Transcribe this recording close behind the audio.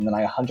And then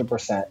I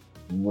 100%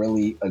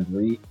 really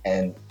agree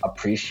and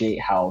appreciate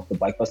how the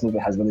bike bus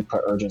movement has really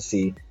put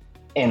urgency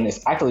and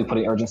is actively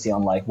putting urgency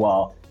on like,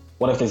 well,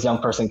 what if this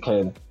young person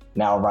could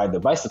now ride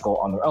their bicycle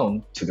on their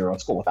own to their own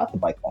school without the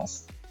bike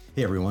bus?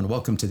 Hey everyone,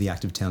 welcome to the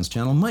Active Towns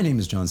channel. My name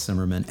is John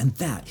Simmerman, and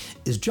that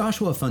is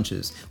Joshua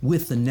Funches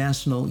with the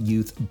National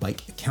Youth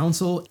Bike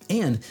Council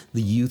and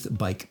the Youth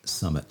Bike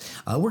Summit.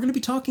 We're going to be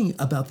talking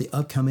about the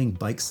upcoming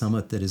bike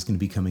summit that is going to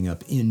be coming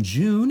up in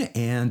June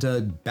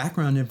and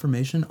background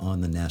information on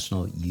the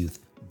National Youth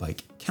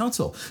Bike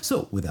Council.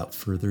 So without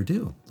further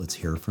ado, let's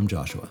hear from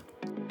Joshua.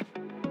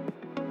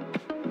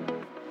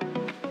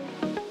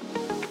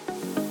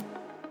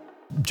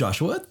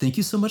 Joshua, thank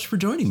you so much for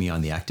joining me on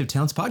the Active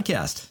Towns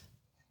podcast.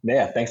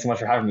 Yeah, thanks so much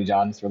for having me,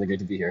 John. It's really great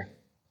to be here.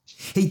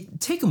 Hey,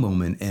 take a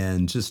moment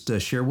and just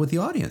share with the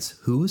audience,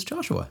 who is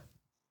Joshua?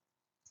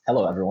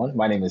 Hello, everyone.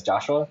 My name is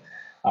Joshua.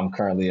 I'm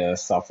currently a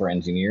software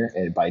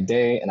engineer by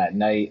day, and at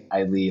night,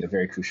 I lead a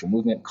very crucial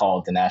movement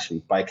called the National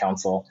Youth Bike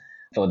Council.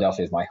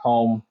 Philadelphia is my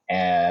home,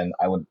 and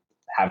I would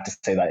have to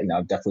say that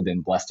I've definitely been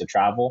blessed to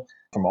travel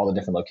from all the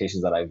different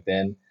locations that I've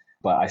been.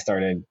 But I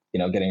started,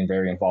 getting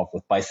very involved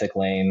with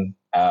bicycling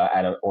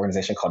at an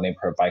organization called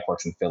Neighborhood Bike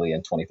Works in Philly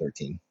in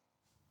 2013.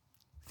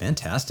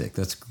 Fantastic.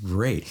 That's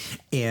great.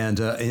 And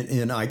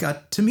I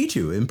got to meet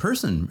you in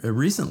person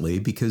recently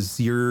because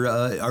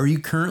are you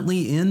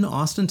currently in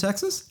Austin,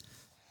 Texas?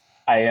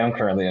 I am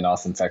currently in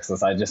Austin,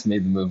 Texas. I just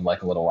made the move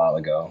a little while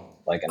ago,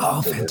 in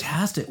October.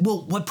 Fantastic.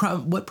 Well, what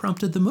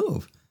prompted the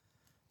move?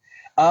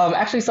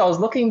 Actually, so I was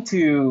looking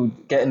to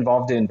get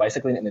involved in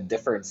bicycling in a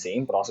different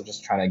scene, but also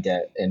just trying to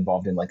get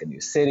involved in a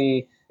new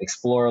city,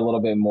 explore a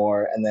little bit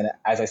more. And then,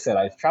 as I said,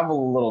 I've traveled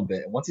a little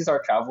bit. Once you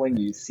start traveling,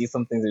 you see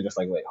some things, you're just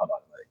like, wait, hold on.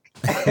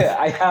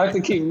 I have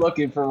to keep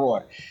looking for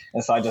more.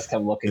 And so I just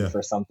kept looking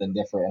for something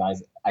different.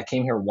 And I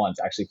came here once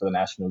actually for the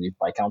National Youth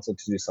Bike Council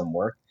to do some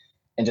work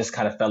and just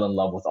kind of fell in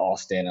love with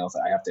Austin. And I was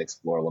like, I have to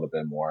explore a little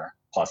bit more.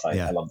 Plus,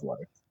 I love the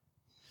weather.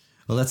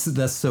 Well,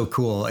 that's so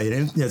cool.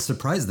 It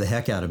surprised the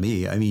heck out of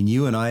me. I mean,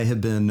 you and I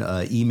have been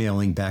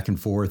emailing back and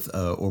forth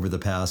over the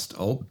past,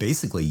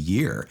 basically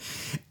year.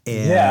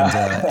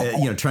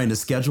 And, trying to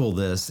schedule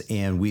this.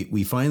 And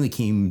we finally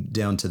came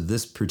down to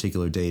this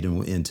particular date.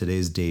 And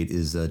today's date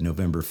is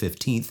November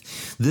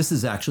 15th. This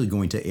is actually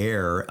going to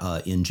air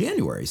in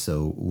January.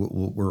 So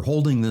we're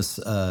holding this,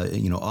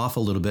 off a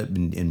little bit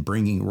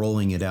and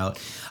rolling it out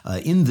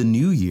in the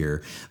new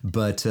year.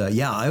 But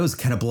I was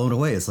kind of blown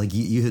away. It's like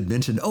you had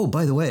mentioned, oh,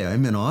 by the way,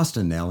 I'm in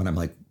Austin now. And I'm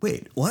like,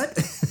 wait, what?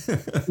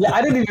 Yeah,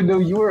 I didn't even know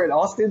you were in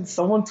Austin.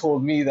 Someone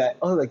told me that,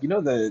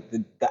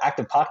 the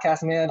Active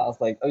Podcast man. I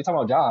was like, oh, you're talking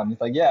about John? He's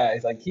like, yeah.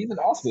 He's like, he's in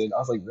Austin. I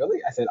was like, really?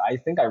 I said, I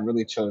think I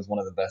really chose one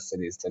of the best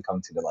cities to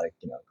come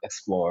to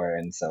explore.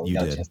 And so we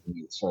got a chance to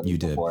meet shortly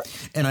before.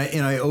 And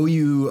I owe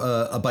you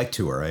a bike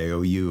tour. I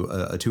owe you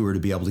a tour to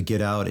be able to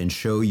get out and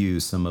show you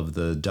some of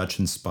the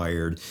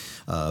Dutch-inspired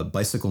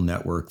bicycle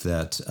network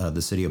that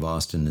the city of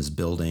Austin is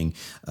building.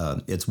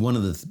 It's one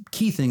of the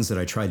key things that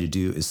I try to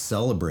do is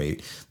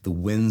celebrate the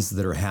wins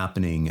that are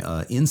happening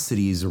in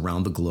cities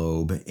around the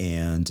globe.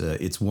 And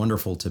it's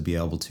wonderful to be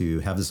able to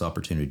have this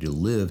opportunity to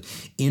live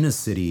in a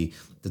city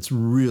that's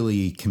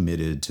really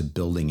committed to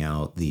building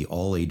out the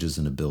all ages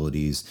and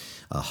abilities,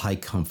 high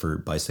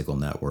comfort bicycle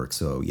network.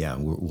 So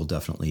we'll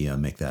definitely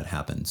make that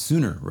happen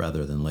sooner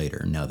rather than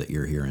later now that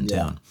you're here in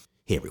town.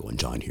 Hey everyone,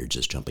 John here,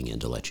 just jumping in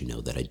to let you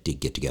know that I did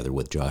get together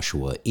with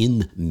Joshua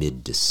in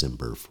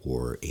mid-December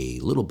for a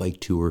little bike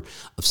tour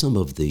of some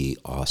of the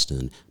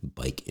Austin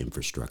bike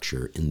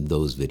infrastructure, and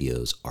those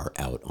videos are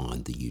out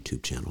on the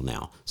YouTube channel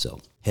now.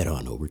 So head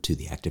on over to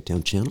the Active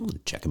Town channel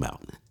and check them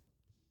out.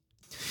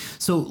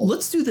 So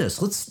let's do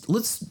this.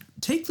 Let's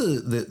take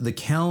the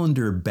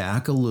calendar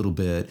back a little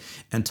bit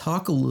and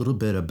talk a little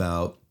bit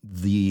about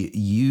the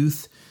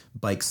Youth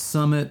Bike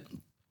Summit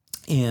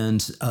and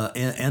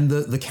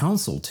the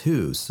council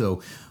too.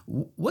 So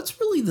what's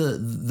really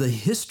the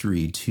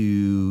history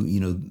to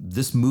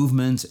this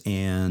movement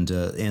and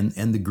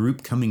the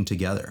group coming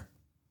together?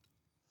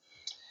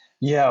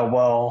 Yeah,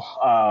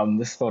 well,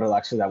 this photo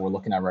actually that we're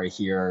looking at right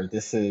here,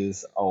 this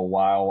is a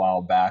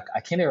while back.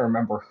 I can't even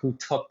remember who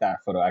took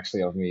that photo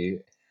actually of me,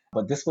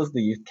 but this was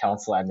the youth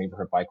council at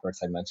Neighborhood Bike Works.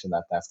 I mentioned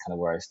that's kind of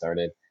where I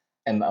started.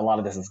 And a lot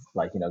of this is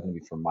going to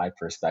be from my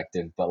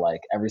perspective, but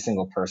every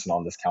single person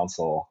on this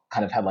council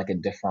kind of had a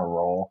different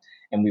role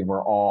and we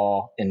were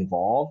all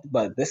involved,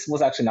 but this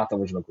was actually not the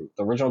original group.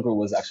 The original group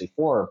was actually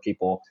 4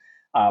 people.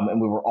 And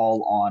we were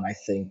all on, I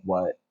think,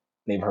 what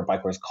Neighborhood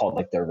Bike Works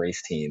called their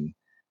race team.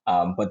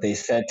 But they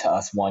said to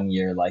us one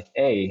year,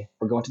 hey,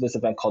 we're going to this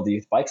event called the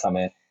Youth Bike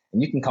Summit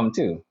and you can come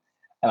too.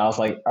 And I was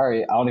like, all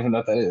right, I don't even know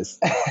what that is.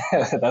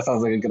 That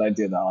sounds like a good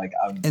idea though.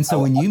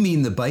 When you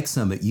mean the bike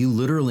summit, you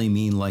literally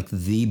mean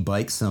the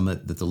bike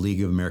summit that the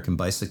League of American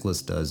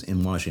Bicyclists does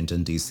in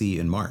Washington, D.C.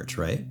 in March,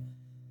 right?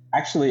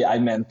 Actually, I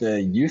meant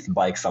the Youth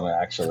Bike Summit,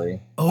 actually.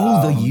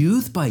 Oh, the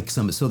Youth Bike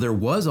Summit. So there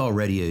was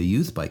already a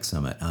Youth Bike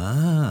Summit.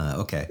 Ah,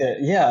 okay.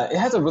 Yeah, it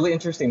has a really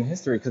interesting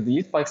history because the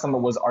Youth Bike Summit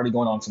was already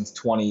going on since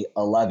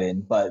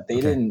 2011, but I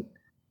didn't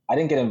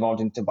get involved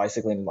into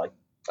bicycling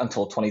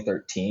until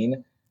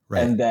 2013.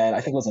 Right. And then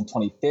I think it was in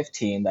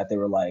 2015 that they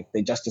were like,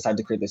 they just decided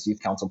to create this youth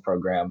council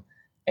program,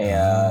 Ah,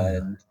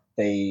 and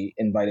they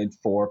invited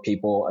 4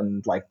 people.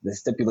 And like the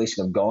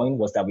stipulation of going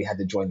was that we had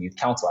to join the youth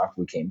council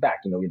after we came back.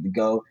 We had to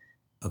go,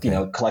 okay.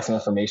 collect some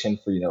information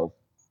for,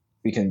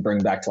 we can bring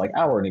back to like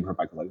our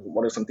neighborhood, like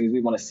what are some things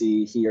we want to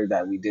see here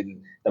that we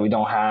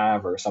don't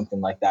have, or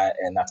something like that.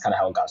 And that's kind of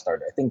how it got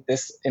started. I think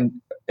this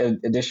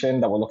edition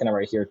that we're looking at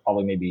right here is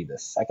probably maybe the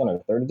second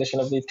or third edition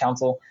of the youth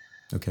council,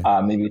 Okay.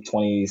 maybe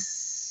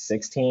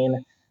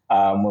 2016,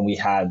 when we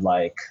had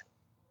like,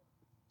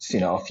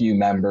 a few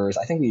members.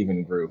 I think we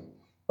even grew,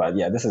 but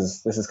yeah, this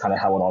is kind of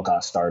how it all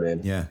got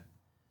started. Yeah.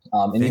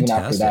 And even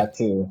after Fantastic. that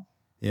too,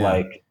 Yeah.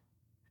 like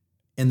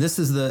And this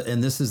is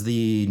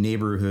the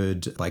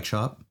neighborhood bike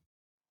shop.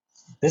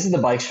 this is the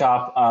bike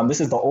shop. This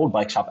is the old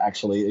bike shop,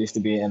 actually. It used to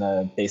be in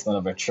a basement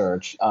of a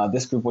church.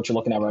 This group, what you're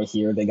looking at right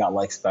here, they got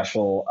like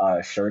special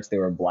shirts. They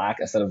were black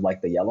instead of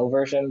like the yellow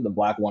version. The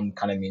black one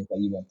kind of means that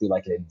you went through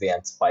like an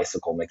advanced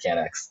bicycle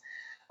mechanics.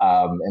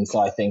 And so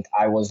I think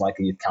I was like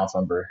a youth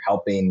council member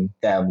helping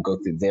them go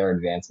through their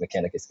advanced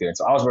mechanic experience.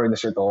 So I was wearing the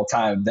shirt the whole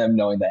time, them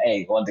knowing that,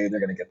 hey, one day they're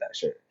going to get that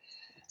shirt.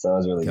 So it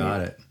was really neat.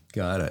 Got it.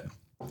 Got it.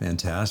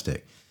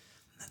 Fantastic.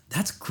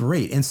 That's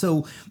great. And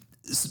so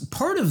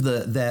part of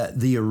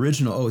the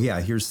original. Oh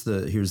yeah, here's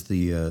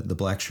the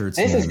black shirts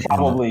This is and the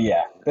probably,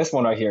 yeah. This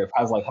one right here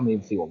has like how many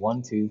people?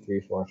 One, two,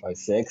 three, four, five,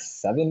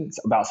 six, seven.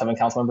 About 7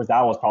 council members.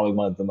 That was probably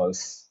one of the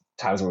most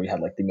times where we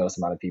had like the most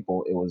amount of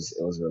people. It was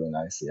really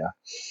nice, yeah.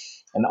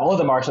 And all of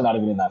them are actually not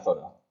even in that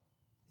photo.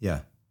 yeah.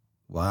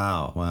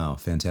 Wow. Wow.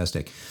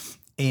 Fantastic.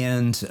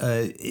 And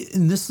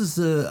this is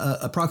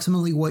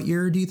approximately what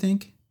year do you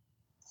think?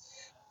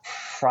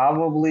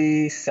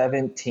 Probably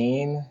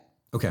 17.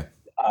 Okay.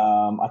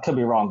 I could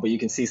be wrong, but you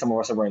can see some of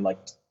us are wearing like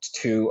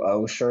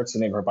 2-0 shirts. The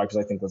neighborhood bikers,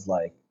 I think, was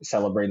like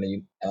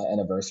celebrating the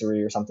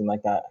anniversary or something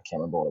like that. I can't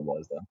remember what it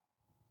was though.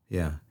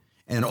 Yeah.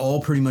 And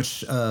all pretty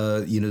much,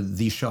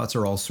 these shots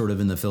are all sort of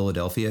in the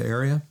Philadelphia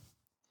area.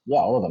 Yeah,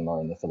 all of them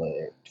are in the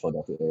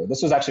Philadelphia area.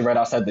 This was actually right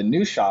outside the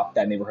new shop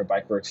that Neighborhood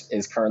Bike Works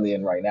is currently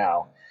in right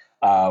now,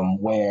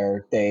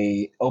 where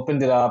they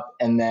opened it up,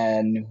 and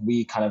then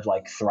we kind of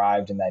like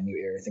thrived in that new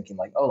area, thinking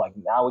like, oh, like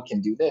now we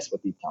can do this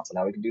with youth council,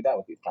 now we can do that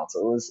with youth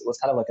council. It was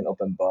kind of like an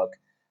open book.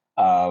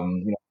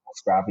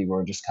 Scrappy. We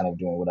were just kind of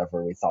doing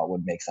whatever we thought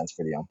would make sense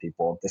for the young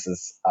people. This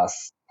is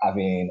us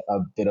having a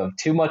bit of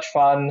too much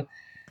fun.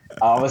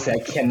 Obviously, I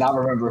cannot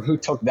remember who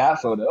took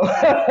that photo.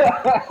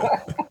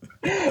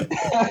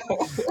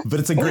 But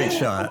it's a great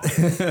shot.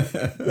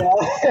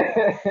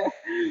 Yeah.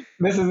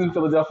 This is in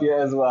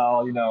Philadelphia as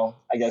well.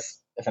 I guess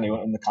if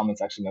anyone in the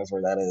comments actually knows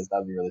where that is,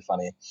 that'd be really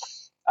funny.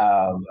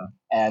 Um,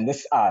 and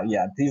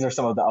yeah, these are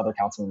some of the other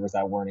council members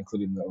that weren't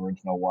included in the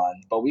original one.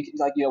 But we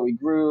like, we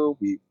grew,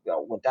 we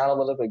went down a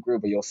little bit, grew,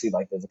 but you'll see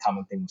like there's a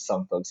common thing with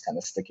some folks kind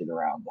of sticking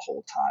around the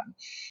whole time.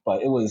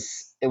 But it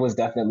was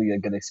definitely a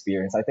good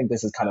experience. I think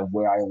this is kind of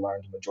where I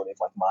learned the majority of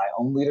like my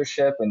own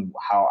leadership and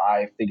how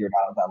I figured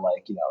out that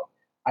like,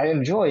 I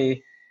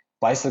enjoy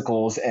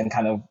bicycles and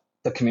kind of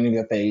the community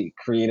that they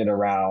created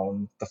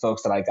around the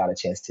folks that I got a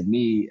chance to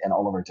meet and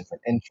all of our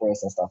different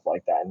interests and stuff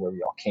like that and where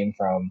we all came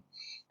from.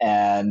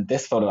 And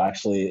this photo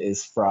actually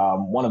is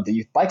from one of the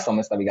youth bike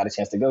summits that we got a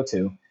chance to go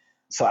to.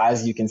 So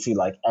as you can see,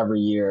 like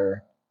every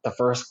year, the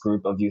first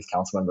group of youth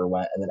council member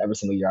went, and then every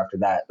single year after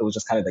that, it was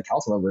just kind of the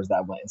council members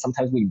that went. And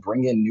sometimes we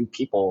bring in new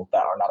people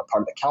that are not a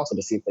part of the council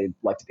to see if they'd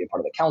like to be a part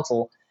of the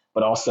council,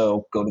 but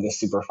also go to this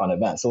super fun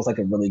event. So it's like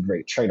a really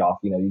great trade-off.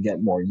 You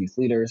get more youth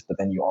leaders, but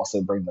then you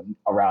also bring them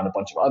around a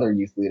bunch of other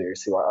youth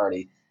leaders who are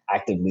already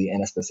actively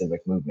in a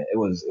specific movement. It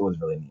was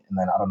really neat. And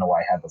then I don't know why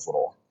I had this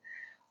little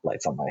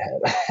lights on my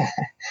head.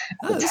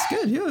 Oh, that's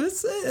good. Yeah,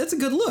 that's a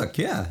good look.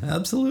 Yeah,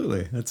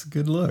 absolutely. That's a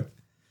good look.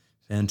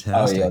 Oh yeah,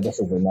 Fantastic. this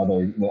is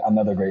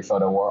another great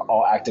photo. We're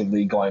all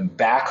actively going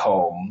back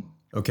home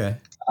Okay.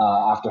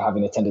 after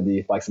having attended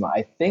the Bike Summit.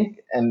 I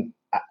think, and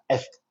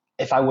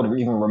if I would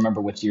even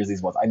remember which years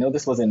these was, I know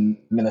this was in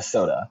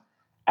Minnesota,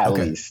 at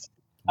Okay. least,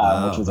 which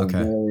Wow. was a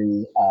Okay.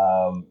 very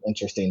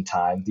interesting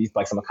time. The Youth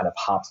Bike Summit kind of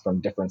hops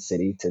from different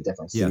city to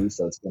different Yeah. city.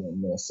 So it's been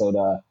in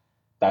Minnesota.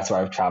 That's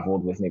where I've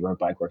traveled with Neighborhood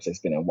Bike Works. It's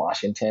been in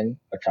Washington.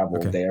 I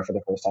traveled Okay. there for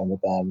the first time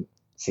with them,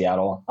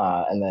 Seattle,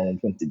 and then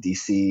went to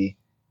DC,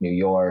 New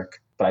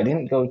York. But I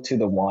didn't go to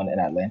the one in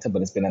Atlanta,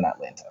 but it's been in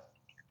Atlanta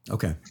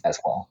Okay. as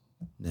well.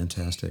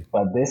 Fantastic.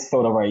 But this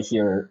photo right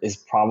here is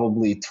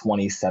probably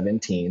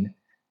 2017.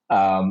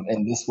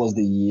 And this was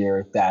the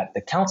year that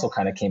the council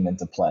kind of came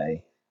into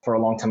play. For a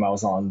long time, I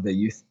was on the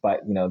youth,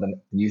 the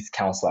youth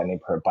council at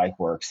Neighborhood Bike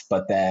Works.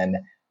 But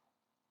then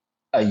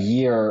a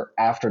year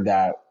after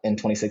that, in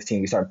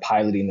 2016, we started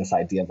piloting this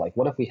idea of like,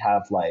 what if we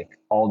have like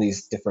all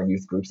these different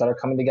youth groups that are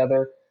coming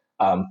together,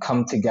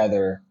 come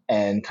together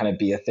and kind of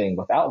be a thing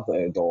without the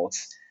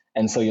adults.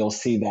 And so you'll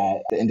see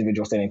that the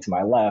individual standing to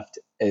my left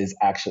is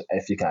actually,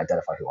 if you can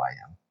identify who I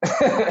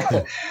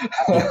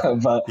am,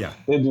 but Yeah.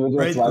 the individual to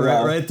Right. my Right.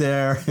 left, Right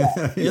there,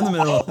 in the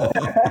middle.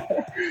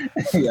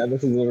 Yeah,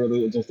 this is a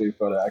really interesting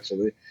photo,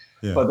 actually.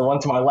 Yeah. But the one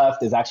to my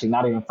left is actually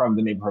not even from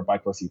the Neighborhood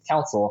Bike Works Youth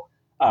Council.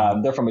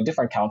 Mhm. They're from a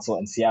different council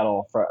in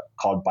Seattle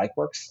called Bike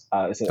Works.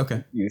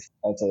 Okay.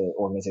 It's an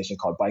organization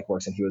called Bike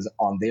Works, and he was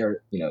on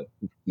their,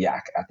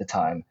 yak at the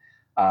time.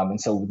 And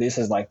so this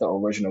is like the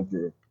original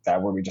group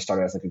that where we just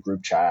started as like a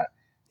group chat.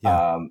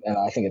 Yeah. And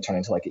I think it turned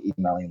into like an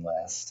emailing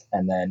list,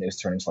 and then it was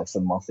turned into like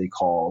some monthly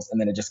calls, and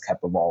then it just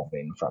kept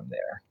evolving from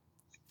there.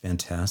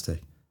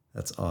 Fantastic.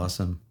 That's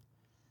awesome.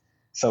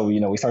 So, we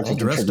started All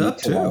to dressed contribute up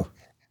to like. too.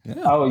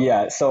 Yeah. Oh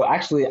yeah. So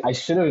actually, I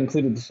should have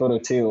included this photo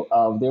too.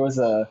 There was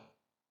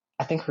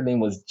I think her name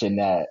was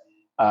Jeanette.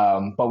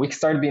 But we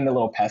started being a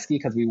little pesky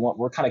because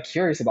we're kind of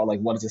curious about like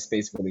what is the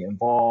space really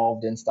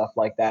involved and stuff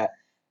like that.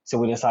 So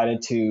we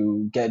decided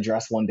to get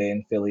dressed one day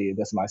in Philly.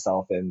 This is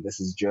myself and this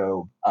is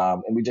Joe.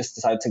 And we just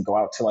decided to go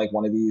out to like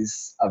one of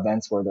these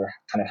events where they're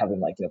kind of having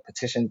like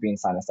petitions being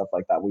signed and stuff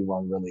like that. We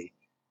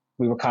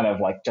were kind of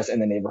like just in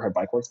the neighborhood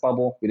bike works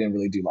bubble. We didn't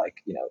really do like,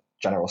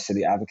 general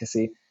city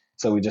advocacy.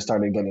 So we just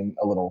started getting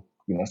a little,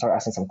 started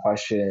asking some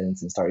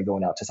questions and started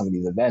going out to some of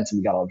these events. And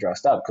we got all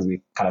dressed up because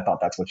we kind of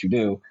thought that's what you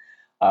do.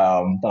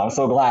 But I'm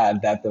so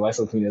glad that the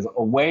bicycle community is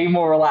way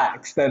more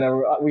relaxed than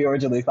we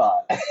originally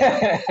thought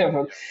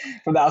from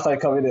the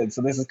outside coming in.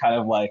 So this is kind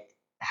of like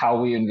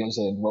how we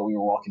envisioned what we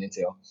were walking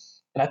into.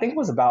 And I think it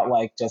was about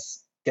like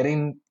just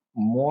getting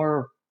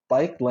more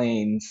bike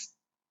lanes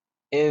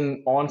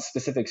in on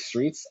specific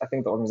streets. I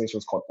think the organization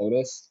was called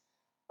Otis.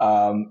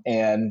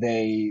 And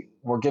they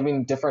were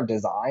giving different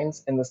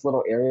designs in this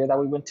little area that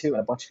we went to, and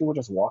a bunch of people were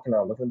just walking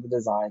around looking at the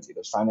designs,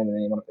 either signing their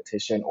name on a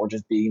petition or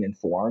just being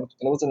informed.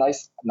 And it was a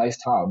nice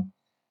time.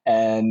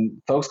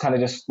 And folks kind of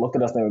just looked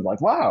at us and they were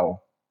like,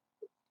 "Wow,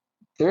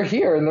 they're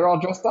here and they're all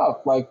dressed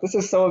up. Like this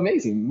is so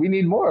amazing. We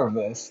need more of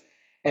this."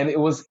 And it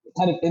was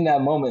kind of in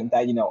that moment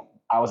that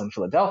I was in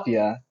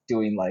Philadelphia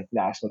doing like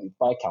National Youth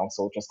Bike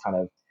Council, just kind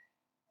of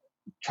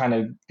trying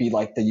to be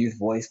like the youth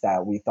voice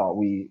that we thought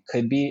we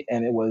could be.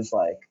 And it was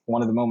like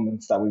one of the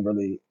moments that we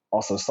really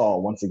also saw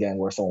once again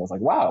where someone was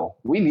like, "Wow,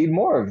 we need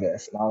more of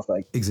this." And I was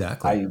like,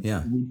 Exactly. I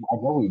Yeah.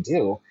 know we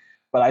do,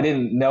 but I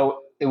didn't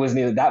know it was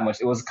needed that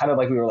much. It was kind of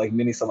like we were like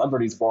mini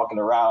celebrities walking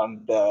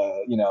around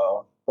the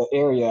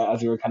area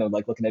as we were kind of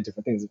like looking at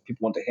different things.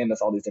 People want to hand us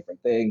all these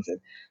different things and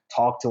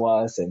talk to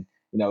us, and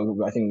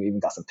I think we even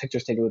got some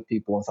pictures taken with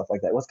people and stuff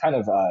like that. It was kind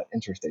of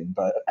interesting,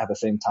 but at the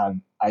same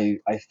time, I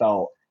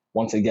felt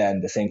once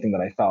again the same thing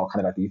that I felt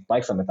kind of at the Youth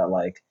Bike Summit, that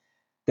like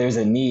there's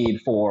a need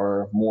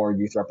for more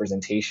youth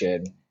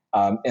representation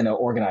in an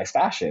organized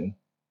fashion,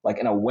 like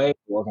in a way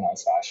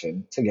organized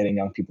fashion, to getting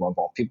young people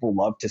involved. People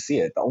love to see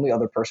it. The only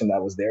other person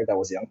that was there that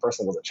was a young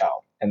person was a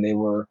child, and they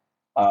were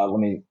let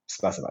me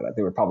specify that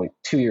they were probably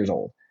 2 years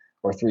old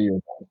or 3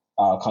 years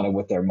old, kind of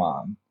with their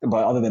mom.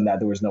 But other than that,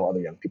 there was no other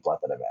young people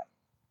at that event.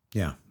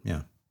 Yeah.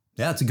 Yeah.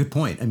 Yeah, that's a good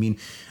point. I mean,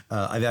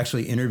 I've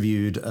actually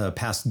interviewed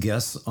past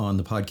guests on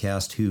the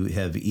podcast who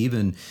have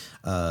even,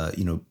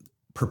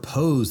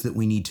 proposed that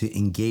we need to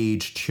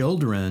engage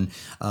children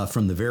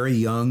from the very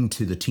young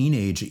to the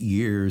teenage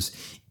years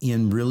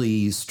in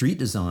really street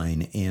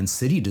design and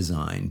city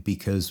design,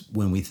 because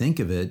when we think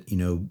of it,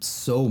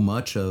 so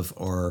much of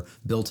our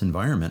built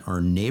environment,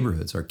 our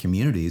neighborhoods, our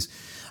communities,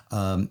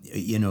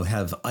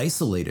 have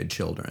isolated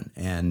children,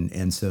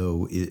 and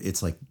so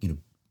it's like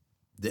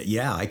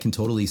yeah, I can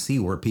totally see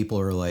where people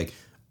are like,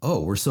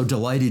 "Oh, we're so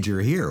delighted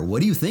you're here.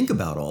 What do you think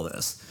about all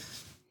this?"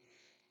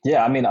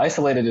 Yeah, I mean,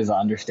 isolated is an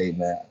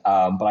understatement,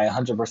 but I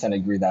 100%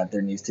 agree that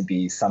there needs to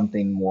be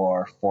something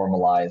more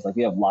formalized. Like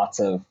we have lots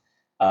of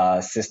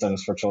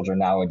systems for children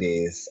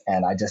nowadays,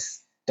 and I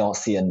just don't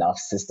see enough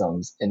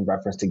systems in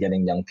reference to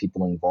getting young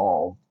people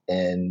involved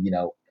in,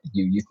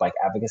 youth bike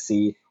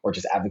advocacy or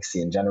just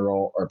advocacy in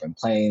general, urban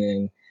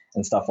planning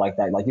and stuff like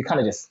that. Like you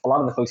kind of just, a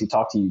lot of the folks you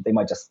talk to, they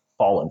might just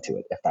fall into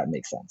it, if that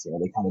makes sense.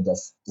 They kind of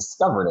just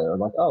discovered it, or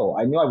like, "Oh,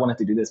 I knew I wanted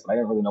to do this, but I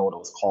didn't really know what it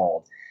was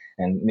called.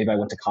 And maybe I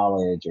went to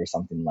college or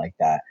something like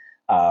that."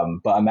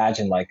 But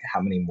imagine like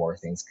how many more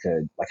things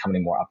how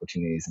many more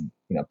opportunities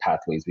and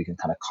pathways we can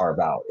kind of carve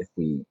out if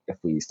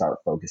we start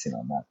focusing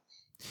on that.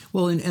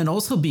 Well, and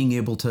also being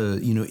able to,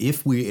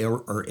 if we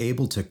are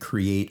able to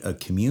create a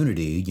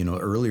community,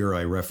 earlier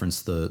I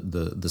referenced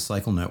the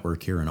cycle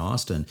network here in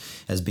Austin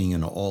as being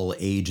an all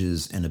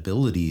ages and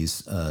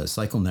abilities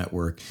cycle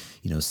network,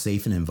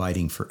 safe and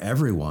inviting for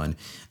everyone.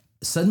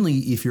 Suddenly,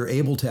 if you're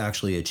able to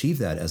actually achieve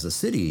that as a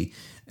city,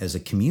 as a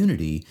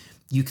community,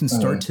 you can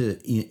start to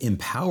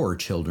empower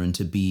children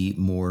to be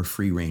more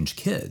free range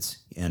kids.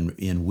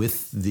 And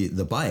with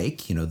the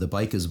bike, the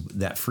bike is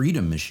that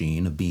freedom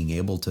machine of being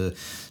able to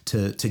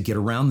get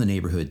around the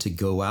neighborhood, to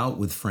go out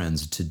with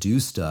friends, to do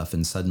stuff.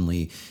 And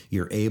suddenly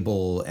you're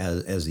able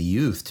as a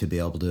youth to be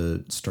able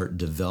to start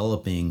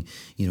developing,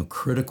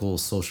 critical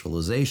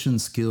socialization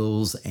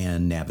skills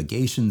and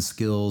navigation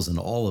skills and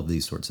all of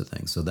these sorts of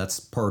things. So that's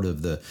part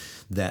of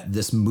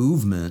this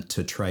movement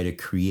to try to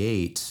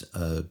create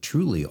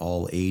truly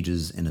all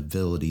ages and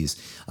abilities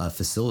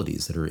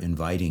facilities that are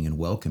inviting and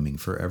welcoming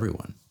for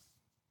everyone.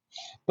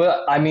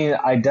 But I mean,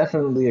 I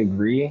definitely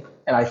agree.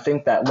 And I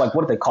think that, like,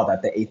 what do they call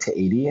that? The 8 to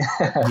 80?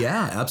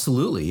 Yeah,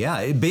 absolutely.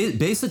 Yeah,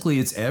 basically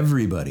it's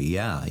everybody.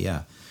 Yeah,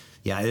 yeah,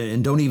 yeah,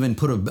 and don't even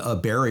put a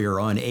barrier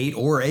on 8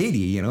 or 80.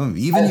 Even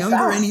younger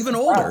and Facts, even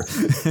older.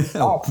 facts,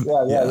 facts.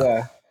 Yeah, yeah, Yeah,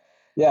 yeah.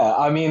 Yeah,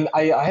 I mean,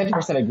 I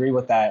 100% agree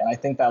with that. And I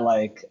think that,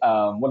 like,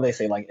 what do they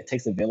say? Like, it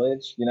takes a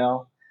village, you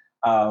know?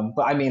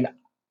 But I mean,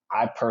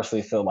 I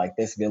personally feel like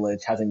this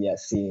village hasn't yet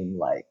seen,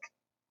 like,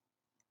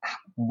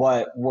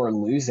 what we're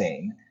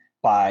losing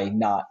by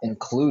not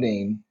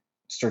including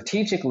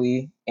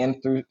strategically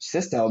and through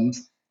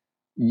systems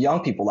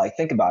young people. Like,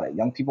 think about it,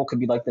 young people could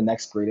be like the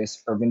next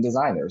greatest urban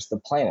designers, the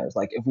planners.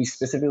 Like, if we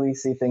specifically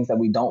see things that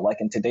we don't like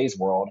in today's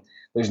world,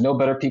 there's no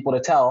better people to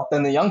tell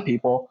than the young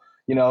people,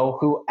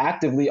 who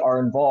actively are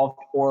involved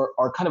or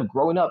are kind of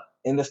growing up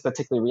in this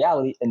particular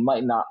reality and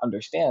might not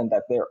understand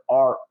that there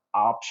are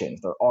options,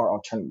 there are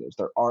alternatives,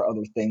 there are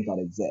other things that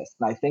exist.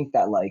 And I think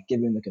that, like,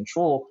 giving the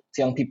control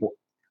to young people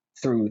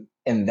through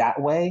in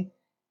that way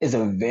is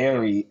a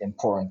very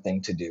important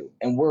thing to do.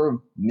 And we're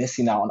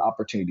missing out on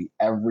opportunity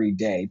every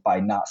day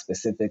by not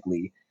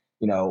specifically,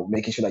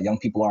 making sure that young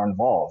people are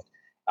involved.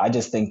 I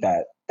just think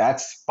that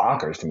that's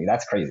bonkers to me.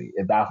 That's crazy.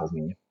 It baffles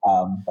me.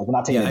 Like, we're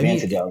not taking yeah. I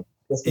advantage mean, of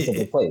this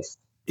specific it, place.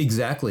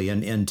 exactly,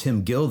 and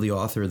Tim Gill, the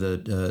author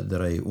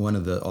one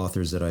of the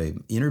authors that I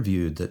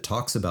interviewed that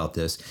talks about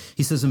this,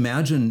 he says,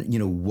 imagine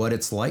what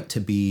it's like to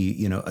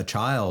be a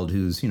child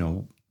who's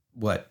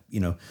what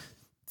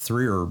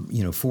 3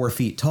 or 4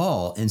 feet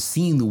tall and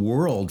seeing the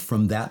world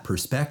from that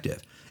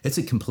perspective. It's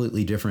a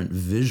completely different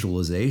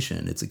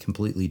visualization. It's a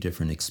completely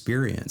different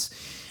experience.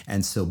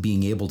 And so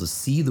being able to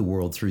see the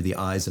world through the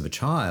eyes of a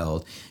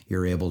child,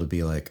 you're able to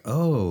be like,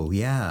 oh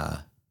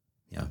yeah,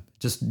 yeah.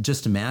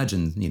 Just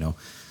imagine,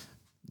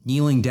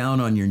 kneeling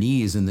down on your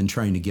knees and then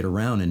trying to get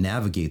around and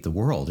navigate the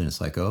world, and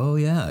it's like, oh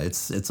yeah,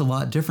 it's a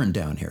lot different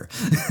down here.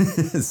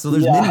 So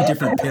there's Yeah.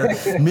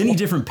 many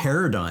different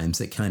paradigms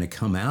that kind of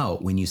come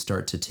out when you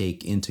start to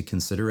take into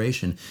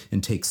consideration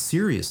and take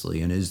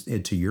seriously, and as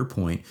to your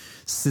point,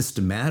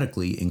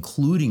 systematically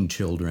including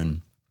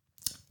children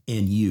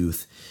and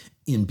youth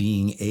in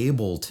being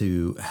able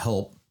to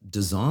help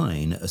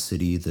design a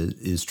city that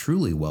is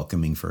truly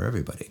welcoming for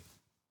everybody.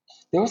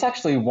 There was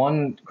actually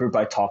one group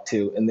I talked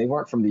to, and they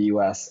weren't from the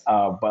U.S.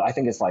 But I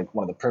think it's like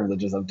one of the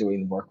privileges of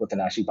doing work with the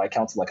National Bike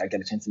Council. Like, I get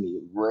a chance to meet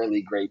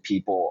really great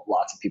people,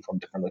 lots of people from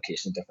different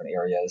locations, different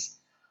areas.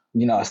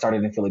 I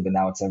started in Philly, but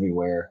now it's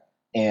everywhere.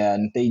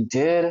 And they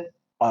did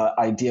an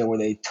idea where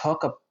they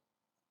took a,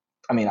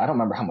 I mean, I don't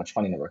remember how much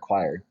funding it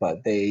required,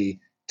 but they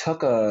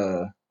took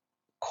a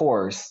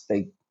course.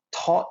 They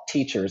taught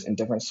teachers in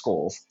different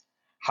schools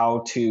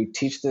how to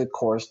teach the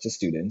course to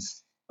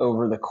students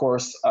over the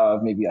course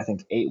of maybe, I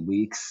think, 8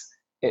 weeks.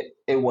 It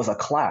was a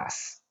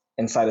class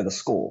inside of the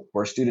school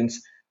where students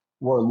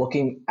were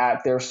looking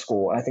at their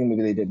school. I think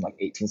maybe they did like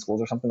 18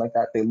 schools or something like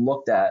that. They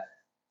looked at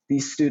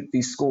these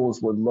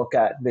schools would look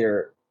at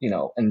their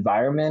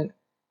environment,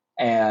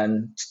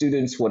 and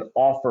students would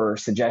offer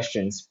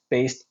suggestions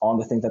based on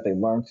the things that they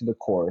learned through the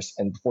course.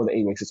 And before the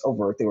 8 weeks is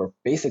over, they were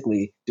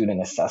basically doing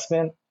an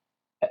assessment.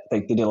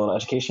 Like, they did a little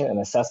education and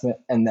assessment,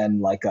 and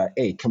then, like,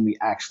 hey, can we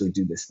actually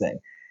do this thing?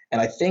 And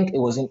I think it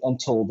wasn't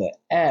until the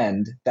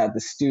end that the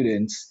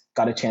students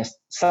got a chance.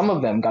 Some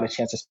of them got a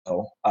chance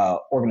to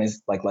organize,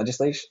 like,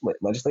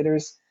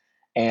 legislators,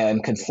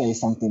 and could say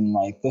something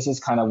like, "This is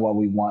kind of what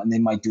we want," and they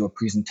might do a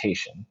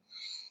presentation.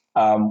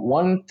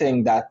 One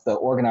thing that the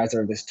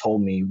organizer of this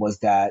told me was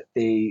that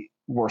they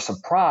were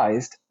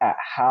surprised at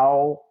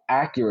how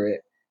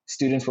accurate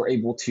students were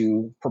able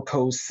to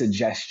propose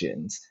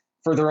suggestions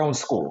for their own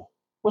school,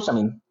 which, I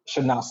mean,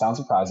 should not sound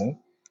surprising,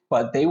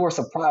 but they were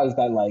surprised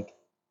that, like,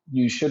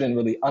 you shouldn't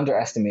really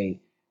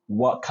underestimate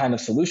what kind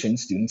of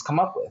solutions students come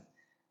up with.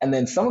 And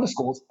then some of the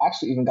schools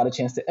actually even got a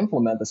chance to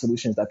implement the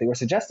solutions that they were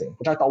suggesting,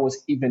 which I thought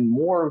was even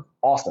more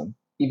awesome,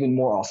 even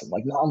more awesome.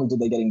 Like, not only did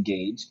they get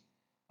engaged,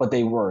 but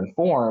they were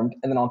informed.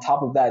 And then on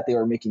top of that, they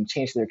were making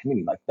change to their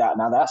community like that.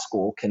 Now that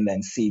school can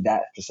then see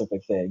that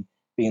specific thing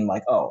being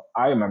like, oh,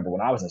 I remember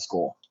when I was in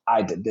school,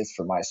 I did this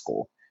for my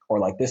school. Or,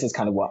 like, this is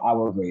kind of what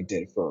our grade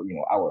did for,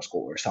 our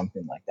school, or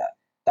something like that.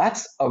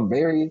 That's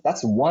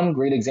one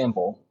great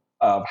example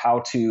of how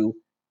to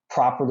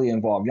properly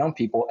involve young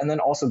people and then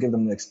also give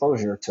them the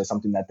exposure to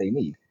something that they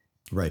need.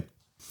 Right.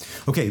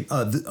 Okay.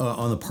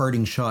 On the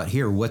parting shot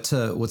here, what's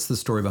the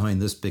story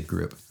behind this big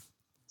group?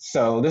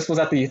 So this was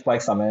at the Youth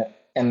Bike Summit,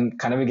 and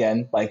kind of,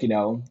 again, like,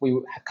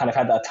 we kind of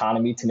had the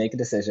autonomy to make a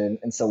decision.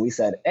 And so we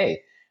said,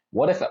 hey,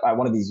 what if at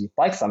one of these Youth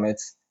Bike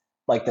Summits,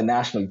 like the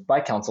National Youth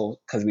Bike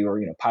Council, because we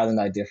were, piloting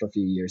the idea for a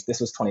few years. This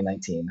was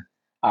 2019.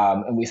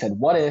 And we said,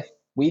 what if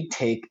we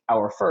take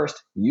our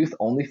first youth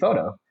only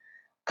photo?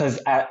 Because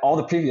at all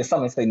the previous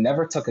summits, they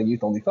never took a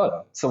youth only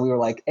photo. So we were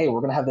like, hey,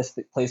 we're going to have this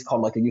place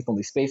called, like, a youth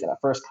only space. And at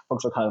first,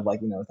 folks were kind of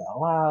like, is that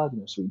allowed?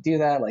 Should we do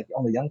that? Like,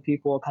 only young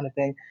people kind of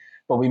thing.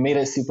 But we made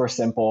it super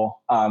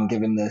simple,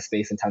 given the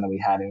space and time that we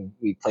had. And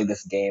we played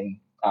this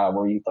game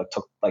where you, like,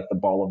 took, like, the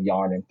ball of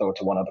yarn and throw it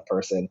to one other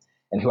person.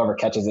 and whoever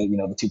catches it,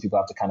 the two people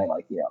have to kind of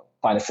like,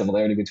 find a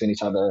similarity between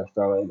each other,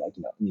 throw it, like,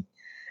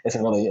 it's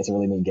a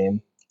really neat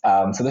game.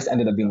 So this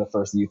ended up being the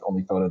first youth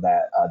only photo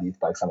that the Youth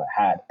Bike Summit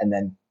had. And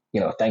then,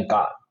 thank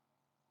God,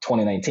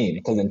 2019,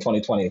 because in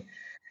 2020,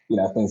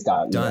 things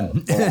got,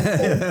 Done. so,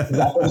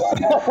 exactly.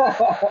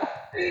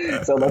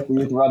 So let the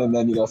youth run, and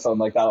then, something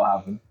like that will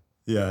happen.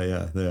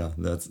 Yeah.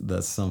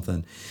 That's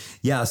something.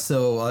 Yeah.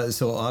 So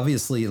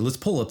obviously, let's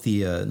pull up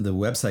the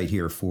website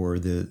here for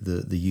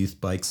the Youth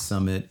Bike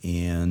Summit,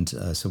 and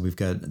so we've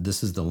got,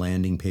 this is the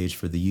landing page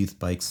for the Youth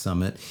Bike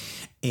Summit,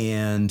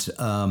 and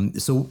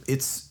so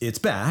it's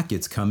back.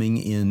 It's coming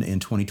in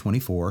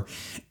 2024,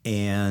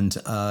 and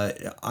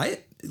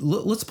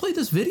let's play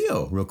this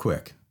video real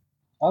quick.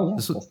 Oh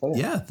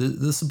yeah,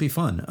 This will be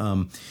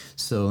fun.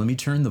 So let me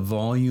turn the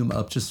volume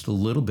up just a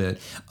little bit.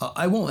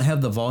 I won't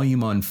have the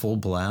volume on full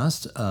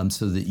blast,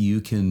 so that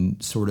you can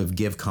sort of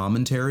give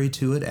commentary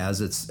to it as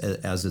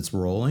it's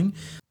rolling.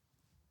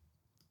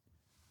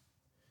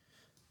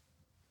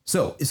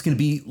 So it's going to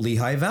be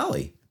Lehigh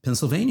Valley,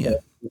 Pennsylvania.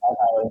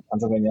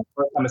 Pennsylvania.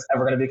 First time it's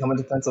ever going to be coming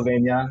to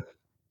Pennsylvania.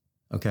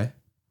 Okay.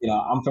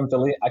 I'm from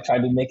Philly. I tried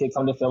to make it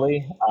come to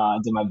Philly.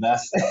 Did my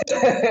best.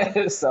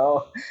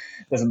 So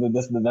this is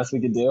the best we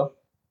could do.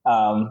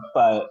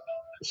 But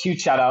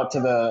huge shout out to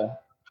the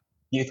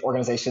youth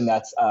organization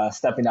that's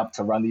stepping up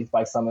to run the Youth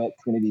Bike Summit,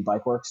 Community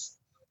Bike Works.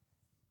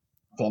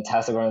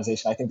 Fantastic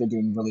organization. I think they're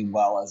doing really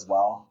well as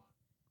well.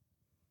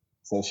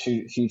 So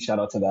huge shout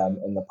out to them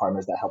and the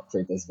partners that helped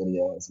create this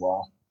video as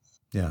well.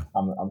 Yeah.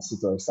 I'm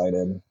super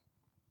excited.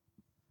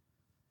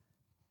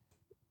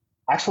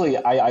 Actually,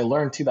 I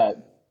learned too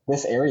that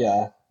this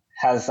area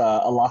has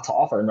a lot to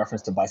offer in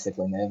reference to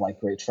bicycling. They have like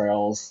great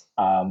trails.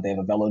 They have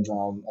a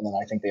velodrome, and then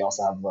I think they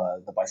also have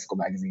the bicycle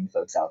magazine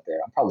folks out there.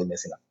 I'm probably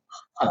missing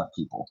a ton of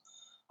people.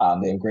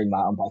 They have great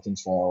mountain biking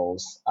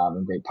trails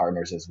and great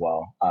partners as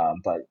well.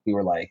 But we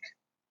were like,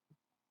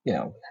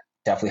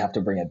 definitely have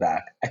to bring it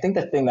back. I think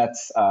the thing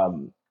that's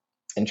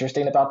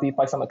interesting about the Youth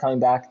Bike Summit coming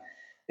back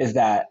is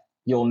that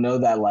you'll know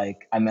that,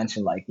 like I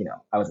mentioned, like,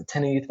 I was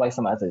attending Youth Bike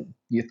Summit as a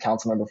youth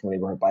council member from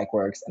Neighborhood Bike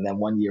Works. And then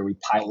one year we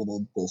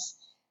piloted this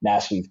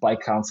National Youth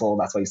Bike Council.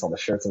 That's why you saw the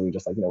shirts, and we were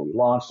just like, we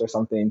launched or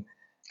something.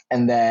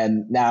 And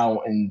then now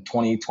in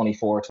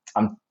 2024,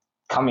 I'm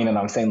coming and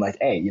I'm saying like,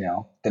 hey,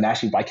 the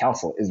National Youth Bike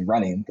Council is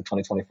running the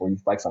 2024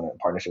 Youth Bike Summit in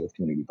partnership with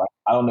Community Bike.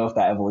 I don't know if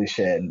that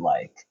evolution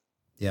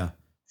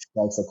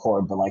strikes a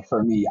chord, but like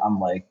for me, I'm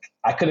like,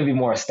 I couldn't be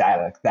more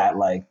ecstatic that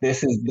like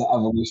this is the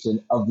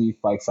evolution of the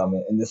Youth Bike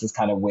Summit, and this is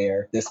kind of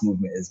where this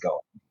movement is going.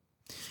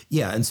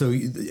 Yeah, and so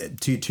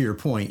to your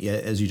point,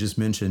 as you just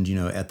mentioned,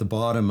 at the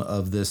bottom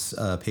of this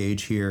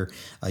page here,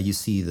 you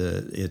see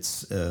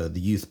the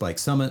Youth Bike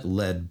Summit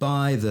led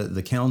by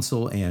the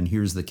council, and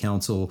here's the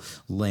council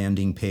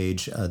landing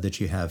page that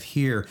you have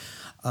here.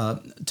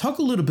 Talk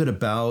a little bit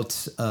about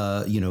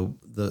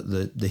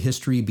the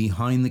history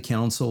behind the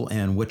council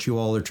and what you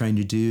all are trying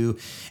to do,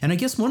 and I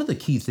guess one of the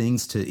key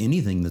things to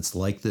anything that's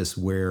like this,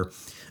 where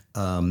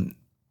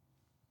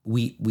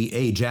we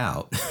age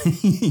out.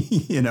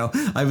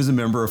 I was a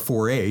member of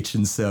 4-H,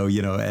 and so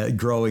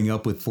growing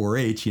up with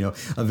 4-H,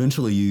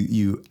 eventually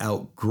you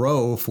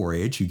outgrow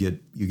 4-H, you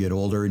get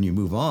older and you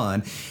move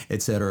on,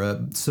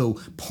 etc. So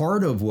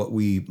part of what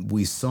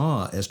we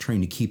saw as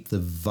trying to keep the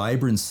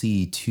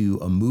vibrancy to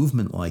a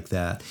movement like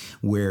that,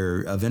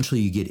 where eventually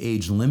you get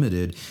age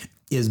limited,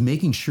 is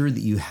making sure that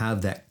you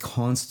have that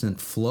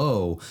constant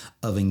flow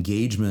of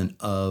engagement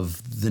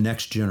of the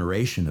next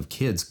generation of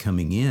kids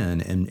coming in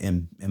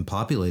and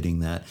populating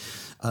that.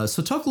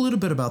 So talk a little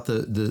bit about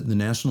the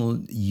National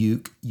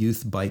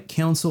Youth Bike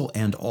Council,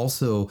 and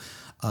also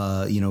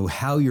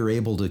how you're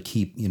able to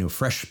keep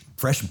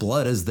fresh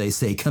blood, as they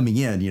say, coming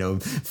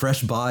in,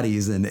 fresh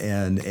bodies, and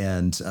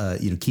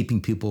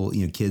keeping people,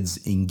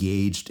 kids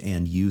engaged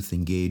and youth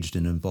engaged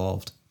and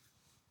involved.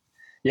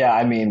 Yeah,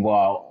 I mean,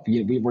 well,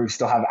 we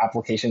still have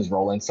applications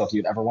rolling. So if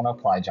you'd ever want to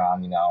apply,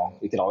 John,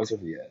 we could always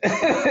review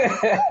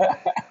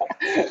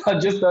it. I'll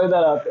just throw that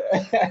out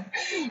there.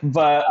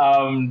 But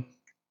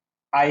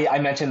I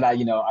mentioned that,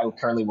 I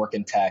currently work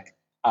in tech.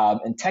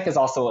 And tech is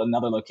also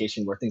another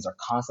location where things are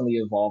constantly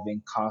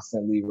evolving,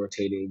 constantly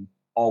rotating,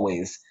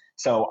 always.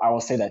 So I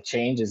will say that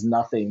change is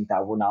nothing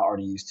that we're not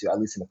already used to, at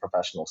least in a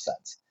professional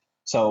sense.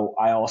 So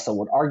I also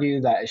would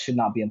argue that it should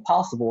not be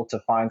impossible to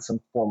find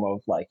some form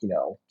of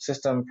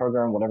system,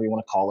 program, whatever you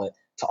want to call it,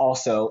 to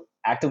also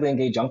actively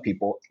engage young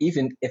people,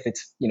 even if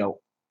it's,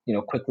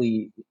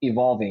 quickly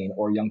evolving,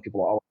 or young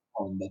people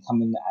are they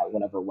come in at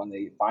when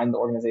they find the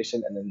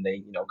organization, and then they,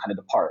 kind of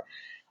depart.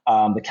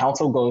 The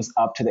council goes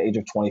up to the age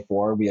of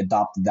 24. We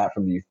adopted that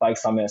from the Youth Bike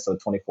Summit. So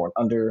 24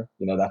 and under,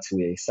 that's who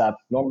we accept,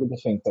 normally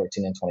between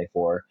 13 and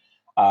 24.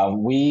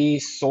 We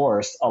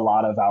source a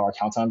lot of our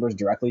council members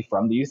directly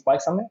from the Youth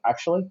Bike Summit,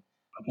 actually,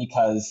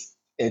 because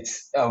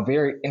it's a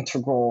very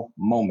integral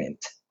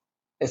moment.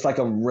 It's like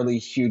a really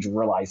huge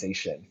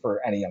realization for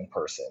any young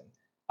person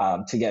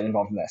to get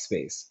involved in that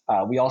space.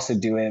 We also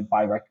do it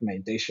by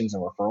recommendations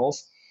and referrals.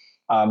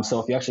 So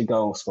if you actually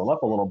go scroll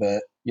up a little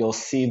bit, you'll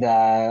see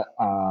that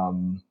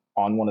on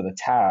on one of the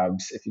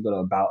tabs, if you go to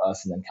About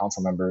Us and then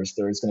Council Members,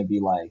 there's going to be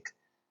like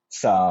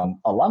some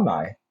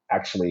alumni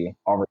actually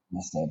already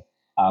listed.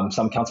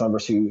 Some council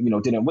members who,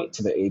 didn't wait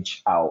to the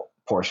age out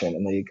portion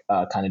and they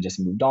kind of just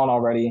moved on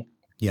already.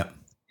 Yeah.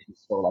 If you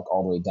scroll like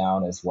all the way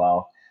down as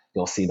well,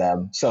 you'll see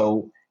them.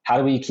 So how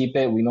do we keep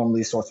it? We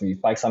normally sort through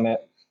Youth Bike Summit.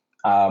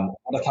 What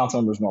do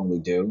council members normally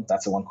do?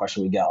 That's the one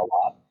question we get a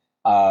lot.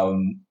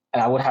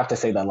 And I would have to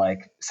say that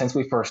like since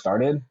we first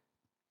started,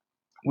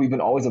 we've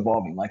been always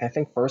evolving. Like I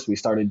think first we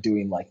started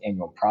doing like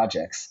annual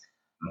projects.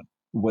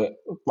 With,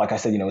 like I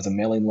said, it was a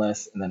mailing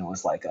list, and then it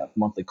was like a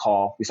monthly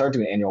call. We started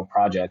doing annual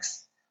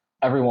projects.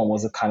 Everyone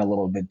was a kind of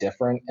little bit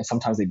different, and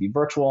sometimes they'd be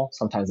virtual,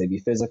 sometimes they'd be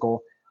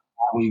physical.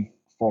 We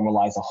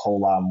formalized a whole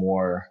lot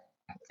more,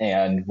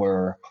 and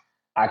we're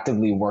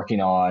actively working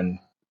on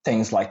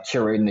things like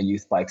curating the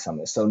Youth Bike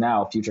Summit. So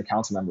now future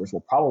council members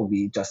will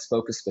probably just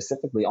focus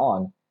specifically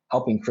on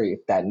helping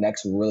create that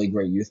next really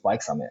great Youth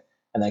Bike Summit.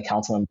 And then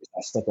council members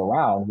that stick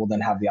around will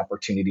then have the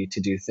opportunity to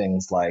do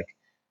things like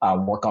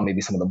work on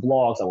maybe some of the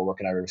blogs that we're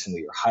working on every single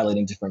year,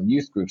 highlighting different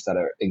youth groups that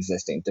are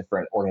existing,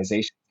 different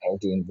organizations that are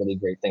doing really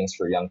great things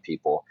for young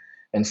people.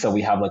 And so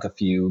we have like a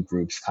few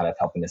groups kind of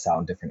helping us out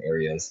in different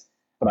areas.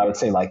 But I would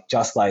say like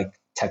just like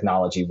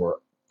technology, we're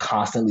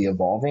constantly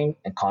evolving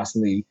and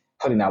constantly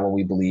putting out what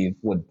we believe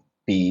would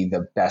be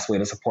the best way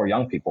to support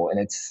young people. And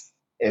it's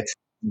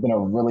been a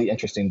really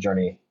interesting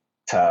journey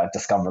to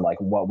discover like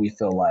what we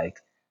feel like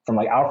from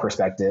like our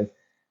perspective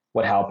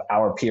would help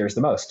our peers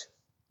the most.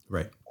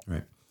 Right,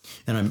 right.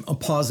 And I'm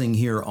pausing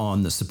here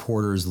on the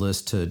supporters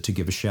list to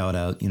give a shout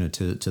out,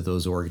 to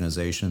those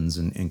organizations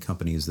and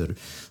companies that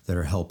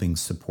are helping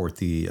support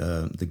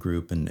the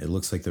group. And it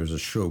looks like there's a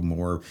show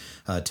more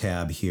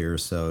tab here,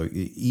 so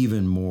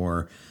even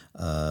more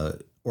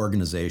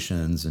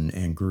organizations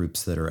and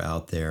groups that are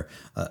out there.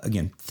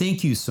 Again,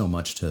 thank you so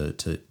much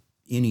to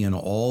any and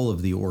all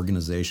of the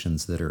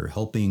organizations that are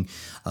helping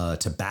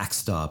to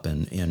backstop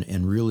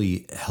and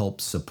really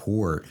help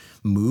support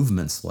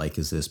movements like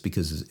this,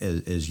 because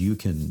as you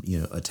can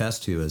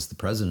attest to as the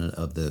president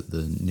of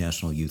the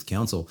National Youth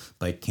Council,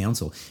 Bike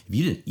Council,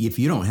 if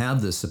you don't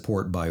have the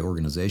support by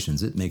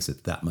organizations, it makes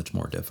it that much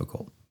more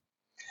difficult.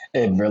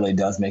 It really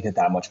does make it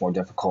that much more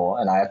difficult.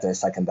 And I have to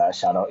second that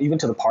shout out, even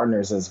to the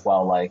partners as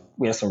well. Like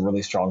we have some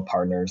really strong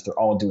partners. They're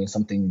all doing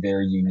something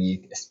very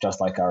unique. It's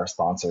just like our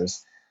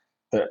sponsors.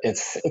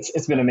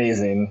 It's been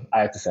amazing,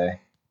 I have to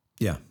say.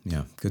 Yeah,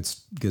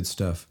 good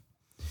stuff.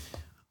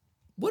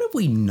 What have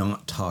we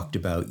not talked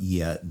about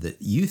yet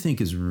that you think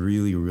is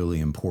really, really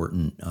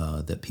important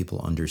that people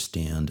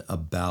understand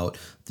about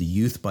the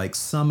Youth Bike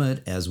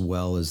Summit as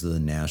well as the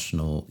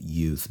National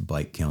Youth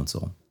Bike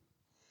Council?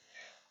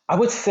 I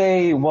would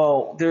say,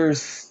 well,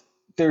 there's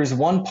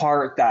one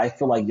part that I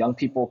feel like young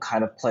people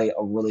kind of play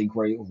a really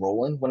great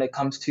role in when it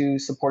comes to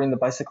supporting the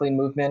bicycling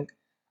movement.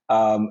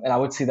 And I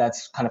would say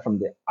that's kind of from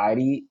the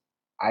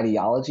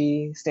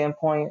ideology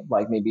standpoint,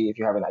 like maybe if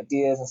you're having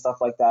ideas and stuff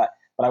like that.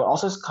 But I would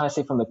also kind of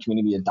say from the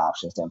community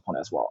adoption standpoint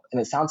as well.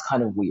 And it sounds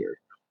kind of weird,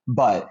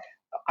 but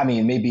I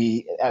mean,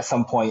 maybe at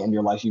some point in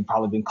your life, you've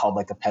probably been called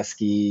like a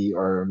pesky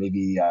or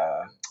maybe,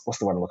 what's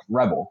the word I'm looking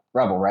for?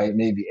 Rebel, right?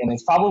 Maybe. And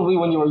it's probably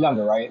when you were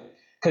younger, right?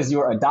 Because you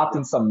were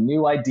adopting some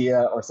new idea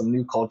or some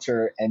new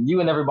culture and you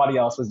and everybody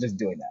else was just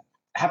doing that.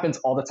 It happens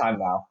all the time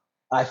now.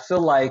 I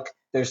feel like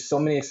there's so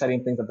many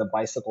exciting things that the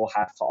bicycle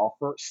has to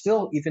offer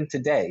still even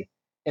today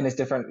in its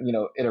different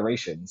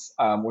iterations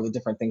or the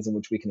different things in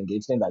which we can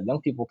engage in that young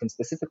people can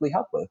specifically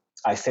help with.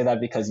 I say that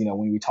because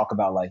when we talk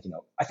about like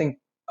I think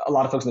a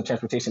lot of folks in the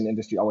transportation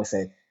industry always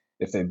say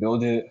if they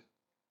build it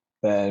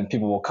then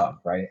people will come,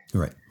 right?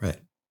 Right.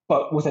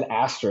 But with an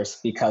asterisk,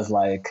 because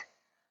like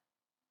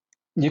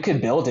you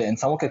could build it and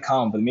someone could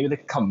come, but maybe they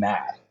could come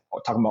mad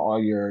or talking about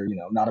all your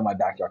not in my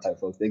backyard type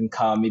folks. They can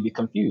come maybe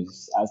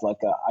confused as like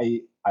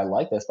I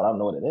like this, but I don't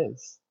know what it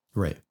is.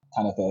 Right.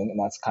 Kind of thing. And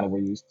that's kind of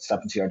where you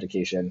step into your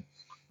education.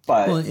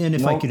 But well, and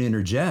if I could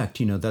interject,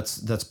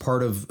 that's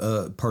part of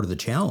the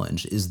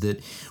challenge is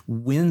that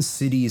when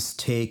cities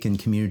take and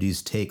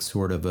communities take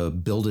sort of a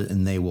build it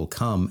and they will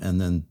come,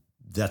 and then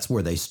that's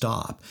where they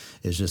stop,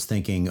 is just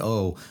thinking,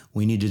 oh,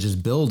 we need to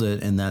just build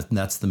it and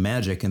that's the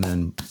magic, and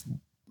then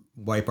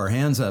wipe our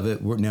hands of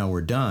it. Now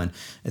we're done.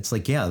 It's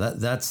like, yeah,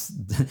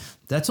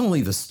 that's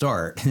only the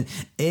start.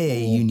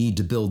 You need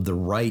to build the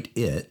right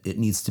it. It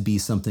needs to be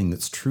something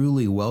that's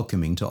truly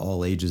welcoming to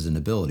all ages and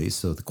abilities.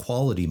 So the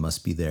quality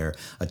must be there.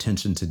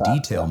 Attention to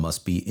detail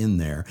must be in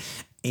there.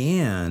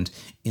 And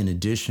in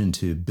addition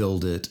to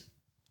build it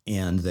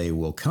and they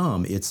will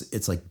come,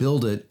 it's like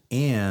build it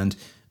and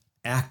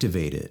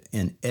activate it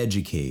and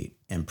educate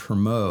and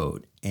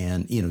promote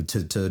and,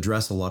 to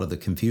address a lot of the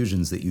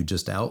confusions that you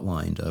just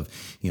outlined of,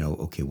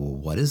 okay, well,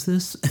 what is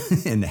this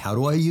and how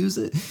do I use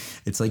it?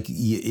 It's like,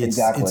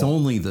 it's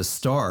only the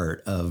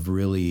start of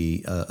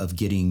really, of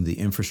getting the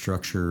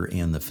infrastructure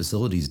and the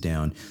facilities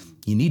down.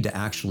 You need to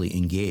actually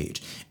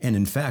engage. And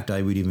in fact,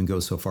 I would even go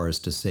so far as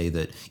to say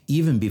that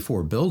even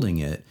before building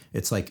it,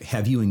 it's like,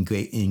 have you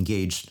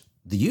engaged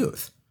the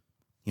youth?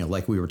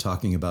 Like we were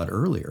talking about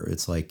earlier,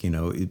 it's like,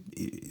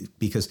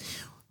 because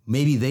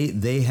maybe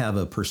they have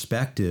a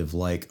perspective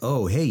like,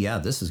 oh, hey, yeah,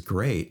 this is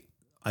great.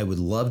 I would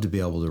love to be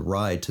able to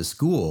ride to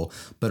school,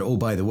 but oh,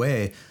 by the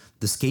way,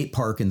 the skate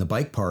park and the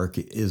bike park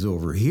is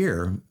over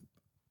here.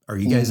 Are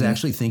you guys Hmm.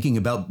 actually thinking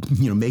about,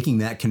 making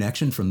that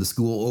connection from the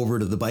school over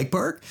to the bike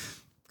park?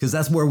 Because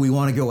that's where we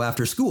want to go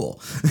after school.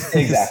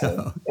 Exactly.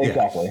 So, yeah.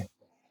 Exactly.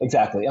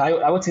 Exactly. And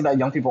I would say that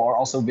young people are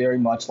also very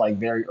much like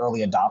very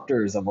early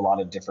adopters of a lot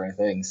of different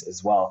things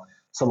as well.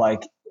 So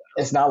like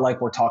it's not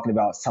like we're talking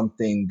about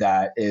something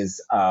that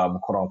is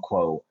quote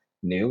unquote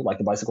new, like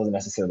the bicycle isn't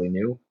necessarily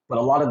new, but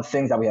a lot of the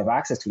things that we have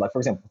access to, like for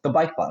example, the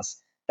bike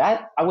bus,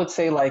 that I would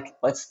say like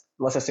let's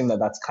assume that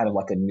that's kind of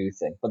like a new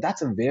thing, but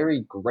that's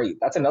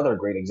another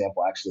great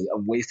example actually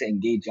of ways to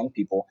engage young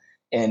people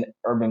in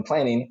urban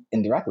planning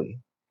indirectly.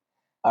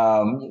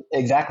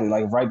 Exactly.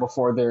 Like right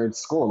before their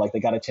school, like they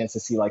got a chance to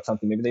see like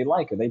something maybe they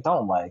like or they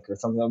don't like, or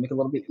something that will make it a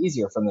little bit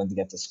easier for them to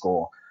get to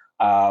school,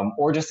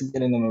 or just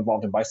getting them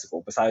involved in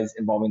bicycle. Besides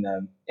involving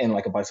them in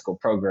like a bicycle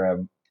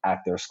program at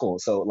their school.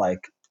 So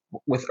like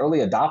with early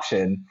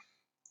adoption,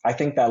 I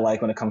think that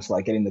like when it comes to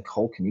like getting the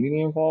whole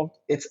community involved,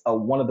 it's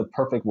one of the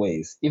perfect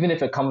ways. Even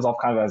if it comes off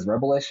kind of as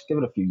rebellish, give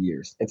it a few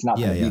years. It's not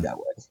Yeah, going to be yeah. that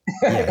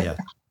Yeah, way. yeah,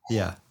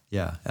 yeah,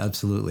 yeah,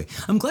 absolutely.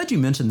 I'm glad you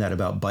mentioned that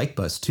about Bike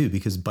Bus too,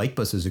 because Bike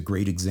Bus is a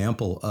great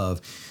example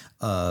of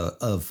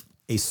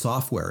a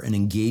software, an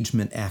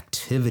engagement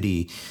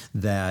activity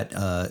that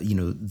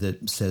that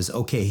says,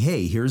 okay,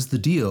 hey, here's the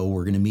deal.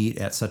 We're going to meet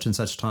at such and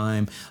such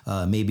time.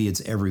 Maybe it's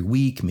every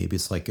week. Maybe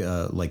it's like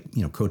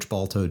Coach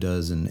Balto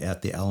does, and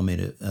at the Yeah.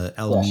 Shout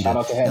Alameda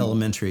out to him.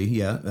 Elementary.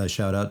 Yeah,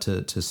 shout out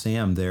to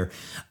Sam there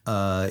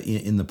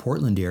in the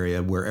Portland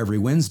area, where every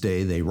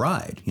Wednesday they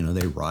ride.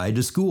 They ride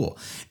to school,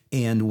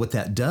 and what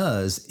that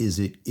does is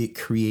it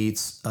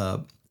creates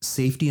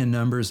safety in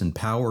numbers and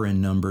power in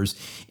numbers.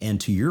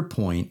 And to your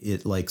point,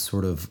 it like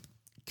sort of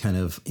kind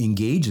of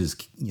engages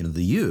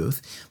the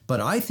youth. But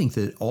I think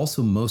that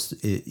also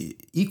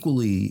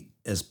equally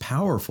as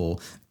powerful,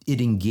 it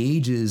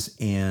engages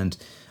and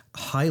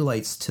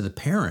highlights to the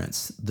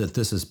parents that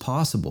this is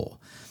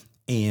possible.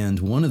 And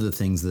one of the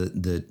things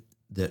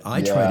that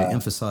I try to Yeah.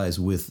 emphasize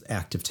with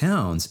active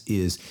towns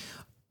is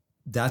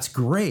that's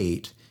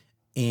great,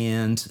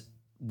 and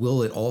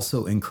will it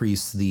also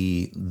increase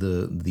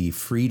the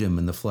freedom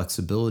and the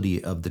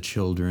flexibility of the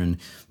children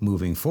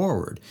moving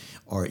forward?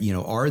 Or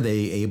are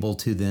they able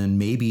to then,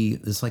 maybe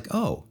it's like,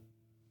 oh,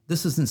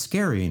 this isn't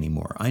scary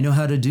anymore. I know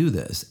how to do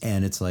this,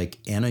 and it's like,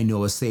 and I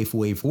know a safe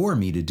way for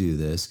me to do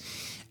this.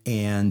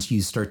 And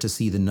you start to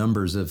see the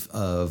numbers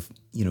of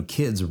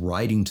kids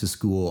riding to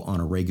school on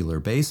a regular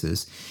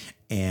basis,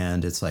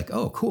 and it's like,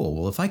 oh, cool.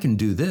 Well, if I can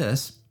do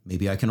this,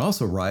 maybe I can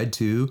also ride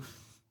to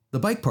the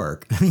bike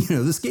park,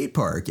 the skate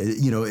park,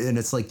 and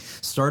it's like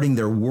starting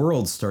their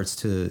world starts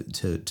to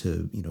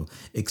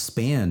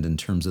expand in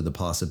terms of the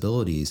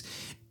possibilities.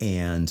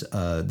 And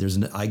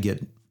I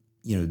get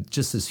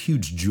just this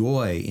huge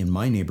joy in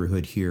my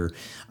neighborhood here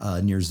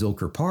near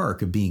Zilker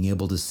Park of being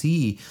able to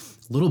see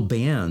little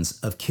bands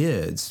of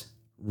kids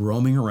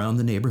roaming around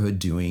the neighborhood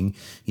doing,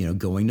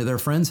 going to their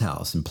friend's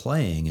house and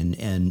playing,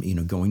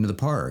 and going to the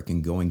park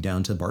and going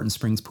down to Barton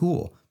Springs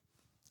Pool.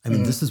 I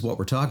mean, Mhm. this is what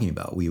we're talking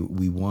about.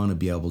 We want to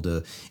be able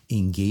to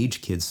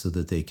engage kids so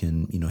that they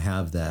can,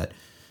 have that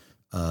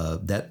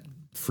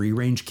free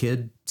range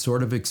kid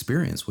sort of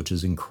experience, which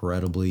is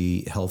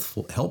incredibly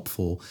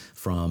helpful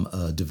from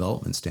a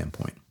development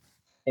standpoint.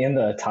 And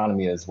the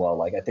autonomy as well.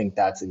 Like I think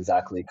that's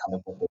exactly kind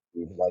of what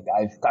they do. Like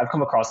I've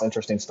come across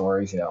interesting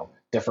stories.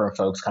 Different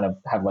folks kind of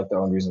have like their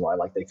own reason why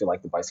like they feel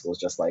like the bicycle is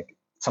just like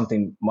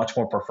something much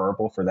more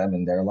preferable for them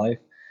in their life.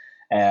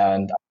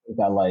 And I think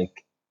that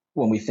like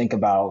when we think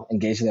about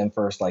engaging them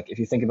first, like if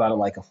you think about it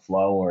like a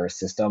flow or a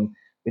system,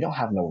 we don't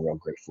have no real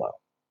great flow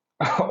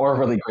or a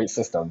really great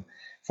system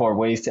for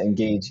ways to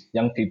engage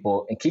young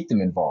people and keep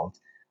them involved.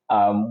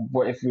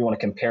 Where if we want to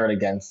compare it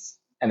against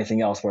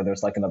anything else, whether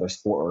it's like another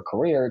sport or a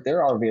career,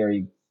 there are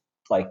very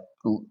like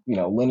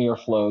linear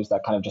flows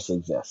that kind of just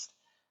exist.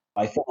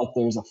 I feel like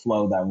there's a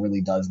flow that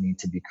really does need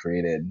to be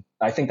created.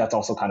 I think that's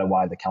also kind of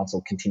why the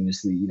council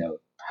continuously,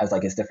 has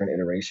like its different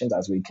iterations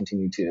as we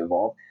continue to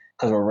evolve,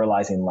 because we're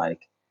realizing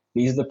like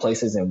these are the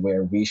places in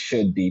where we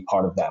should be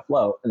part of that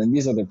flow. And then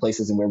these are the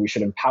places in where we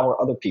should empower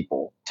other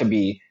people to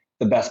be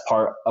the best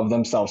part of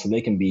themselves so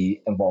they can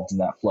be involved in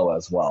that flow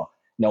as well,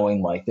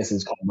 knowing like this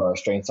is kind of where our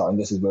strengths are and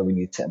this is where we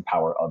need to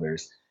empower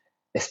others,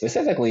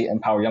 specifically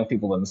empower young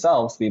people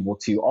themselves to be able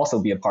to also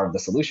be a part of the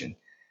solution,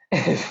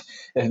 if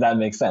that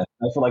makes sense.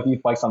 I feel like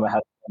Youth Bike Summit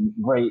has been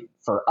great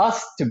for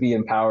us to be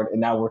empowered,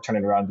 and now we're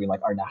turning around and being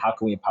like, all right, now how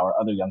can we empower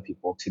other young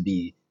people to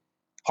be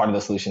part of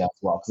the solution as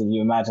well? Because if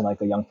you imagine like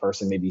a young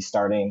person maybe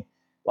starting,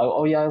 like,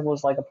 oh yeah, I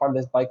was like a part of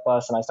this bike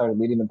bus, and I started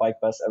leading the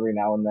bike bus every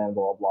now and then,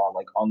 blah blah blah.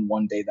 Like on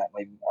one day that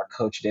maybe our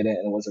coach did it,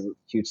 and it was a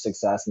huge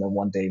success, and then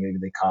one day maybe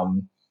they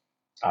come,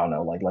 I don't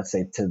know, like let's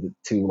say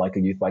to like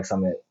a Youth Bike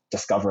Summit,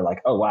 discover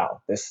like, oh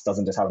wow, this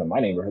doesn't just happen in my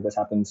neighborhood. This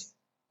happens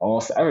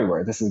almost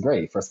everywhere. This is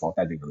great. First of all,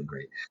 that'd be really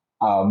great.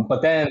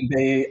 But then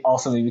they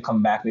also maybe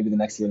come back maybe the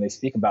next year and they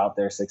speak about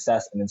their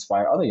success and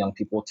inspire other young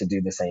people to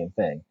do the same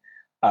thing.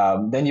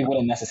 then you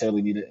wouldn't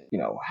necessarily need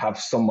to, have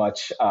so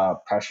much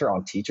pressure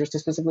on teachers to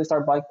specifically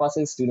start bike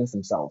buses. Students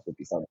themselves would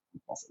be starting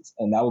bike buses,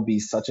 and that would be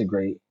such a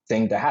great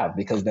thing to have,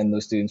 because then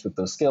those students with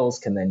those skills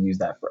can then use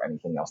that for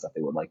anything else that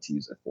they would like to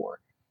use it for.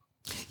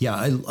 Yeah,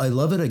 I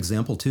love that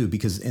example too,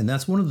 because and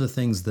that's one of the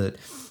things that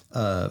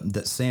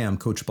that Sam,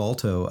 Coach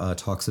Balto,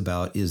 talks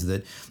about, is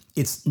that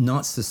it's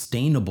not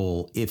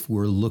sustainable if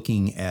we're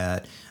looking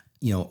at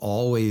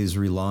always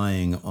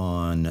relying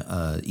on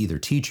either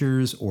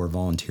teachers or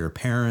volunteer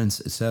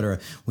parents, et cetera.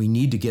 We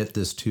need to get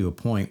this to a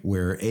point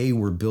where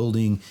we're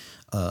building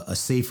a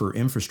safer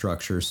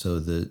infrastructure so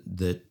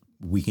that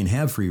we can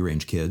have free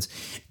range kids,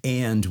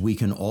 and we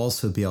can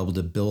also be able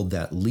to build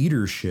that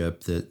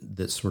leadership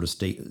that sort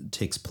of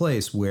takes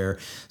place, where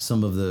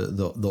some of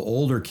the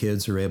older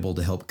kids are able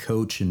to help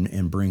coach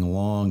and bring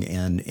along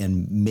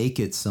and make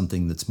it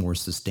something that's more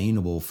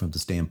sustainable from the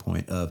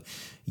standpoint of,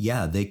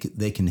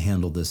 they can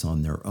handle this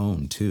on their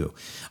own too.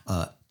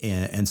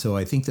 And so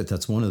I think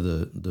that's one of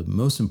the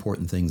most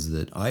important things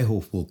that I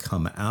hope will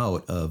come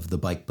out of the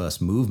bike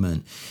bus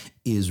movement,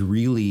 is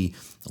really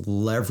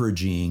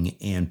leveraging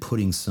and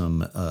putting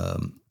some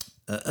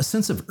a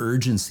sense of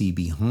urgency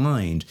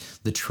behind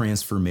the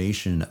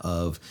transformation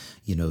of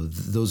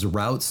those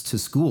routes to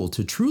school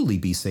to truly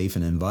be safe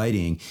and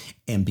inviting,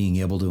 and being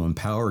able to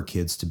empower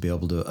kids to be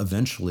able to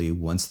eventually,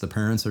 once the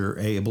parents are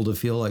able to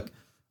feel like,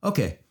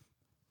 okay,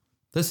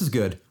 this is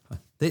good.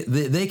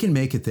 They can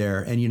make it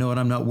there, and you know what?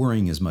 I'm not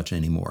worrying as much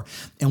anymore.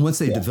 And once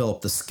they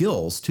develop the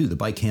skills too, the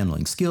bike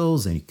handling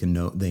skills, and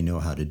they know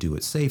how to do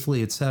it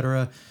safely, et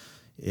cetera.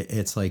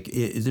 It's like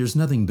there's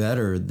nothing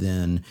better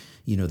than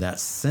that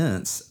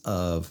sense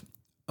of,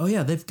 oh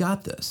yeah, they've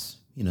got this.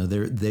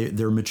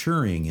 They're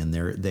maturing, and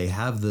they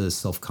have the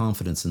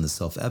self-confidence and the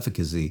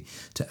self-efficacy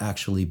to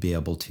actually be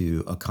able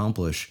to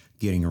accomplish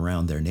getting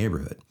around their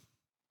neighborhood.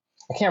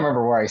 I can't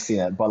remember where I seen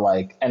it, but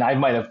and I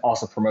might have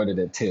also promoted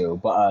it too.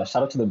 But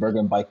shout out to the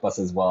Bergen Bike Bus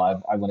as well.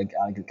 I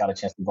got a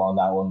chance to go on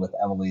that one with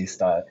Emily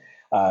Stutt.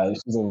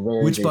 She's a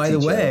very Which, great by the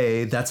teacher.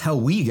 way, that's how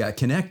we got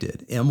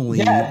connected. Emily,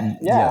 Yeah.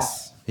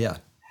 yes, yeah.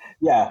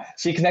 Yeah,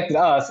 she connected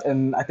us,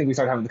 and I think we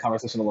started having the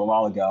conversation a little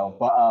while ago.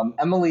 But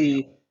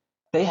Emily,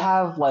 they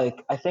have I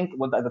think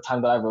at the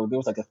time that I rode, there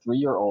was a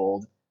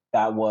 3-year-old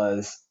that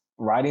was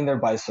riding their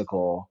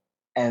bicycle,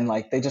 and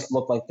they just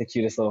looked like the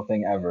cutest little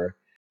thing ever.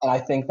 And I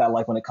think that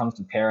when it comes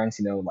to parents,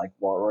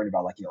 worried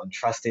about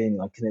entrusting,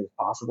 can it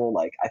possible?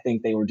 I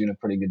think they were doing a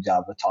pretty good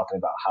job of talking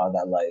about how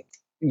that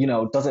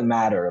it doesn't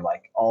matter.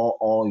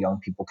 All young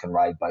people can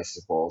ride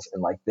bicycles,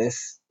 and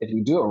this, if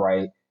you do it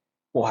right,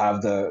 will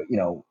have the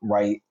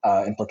right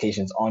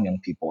implications on young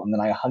people. And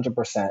then I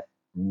 100%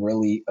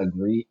 really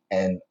agree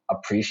and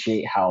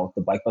appreciate how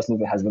the bike bus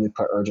movement has really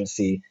put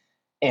urgency,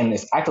 and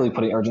is actually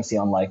putting urgency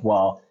on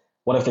well,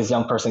 what if this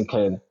young person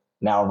could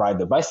now ride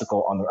their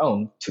bicycle on their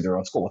own to their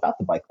own school without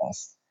the bike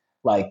bus?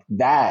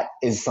 That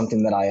is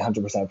something that I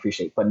 100%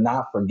 appreciate, but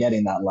not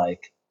forgetting that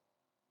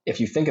if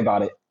you think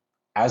about it,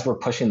 as we're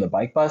pushing the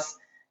bike bus,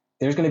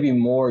 there's going to be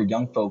more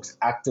young folks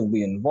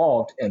actively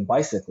involved in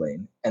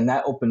bicycling, and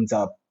that opens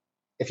up,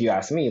 if you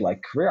ask me,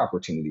 career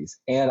opportunities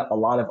and a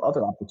lot of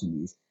other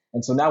opportunities.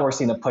 And so now we're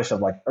seeing a push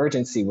of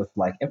urgency with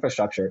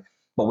infrastructure,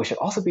 but we should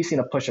also be seeing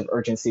a push of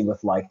urgency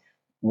with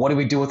what do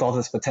we do with all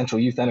this potential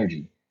youth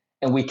energy?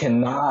 And we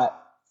cannot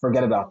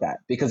forget about that,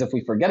 because if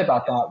we forget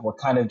about that, we're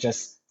kind of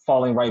just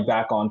falling right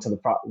back onto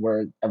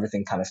where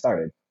everything kind of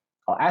started.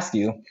 I'll ask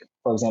you,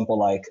 for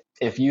example,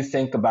 if you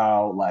think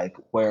about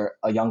where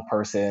a young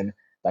person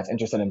that's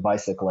interested in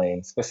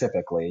bicycling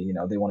specifically,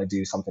 they want to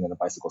do something in the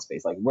bicycle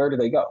space, where do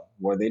they go?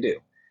 What do they do?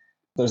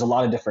 There's a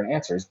lot of different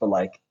answers, but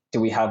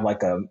do we have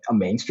a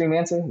mainstream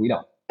answer? We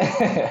don't.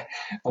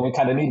 But we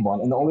kind of need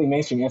one. And the only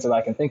mainstream answer that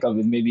I can think of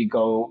is maybe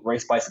go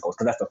race bicycles,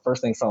 because that's the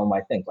first thing someone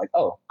might think,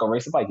 oh, go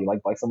race a bike. You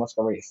like bikes so much,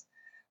 go race.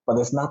 But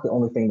it's not the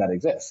only thing that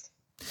exists.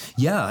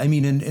 Yeah, I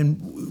mean,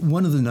 and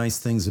one of the nice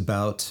things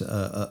about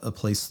a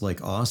place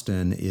like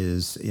Austin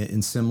is,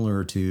 and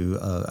similar to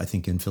I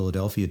think in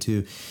Philadelphia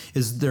too,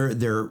 is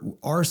there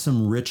are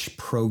some rich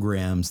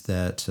programs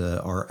that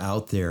are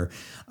out there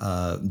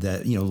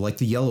that like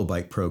the Yellow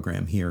Bike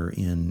program here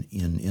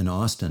in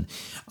Austin,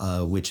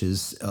 which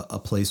is a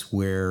place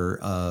where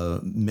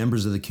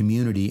members of the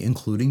community,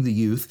 including the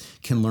youth,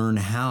 can learn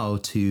how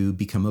to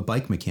become a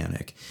bike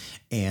mechanic.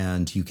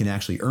 And you can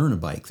actually earn a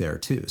bike there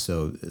too.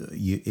 So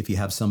if you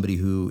have somebody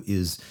who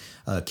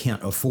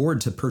can't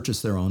afford to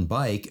purchase their own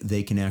bike,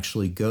 they can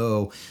actually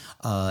go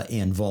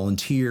and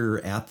volunteer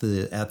at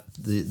the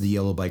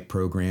Yellow Bike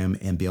program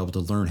and be able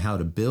to learn how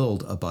to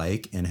build a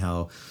bike and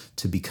how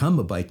to become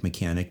a bike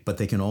mechanic. But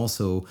they can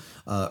also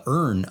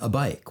earn a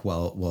bike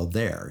while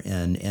there.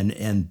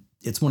 And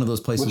it's one of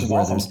those places where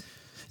awesome.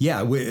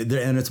 Yeah,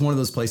 and it's one of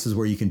those places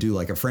where you can do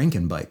like a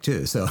Franken bike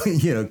too. So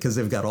because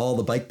they've got all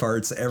the bike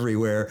parts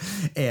everywhere,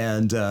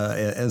 and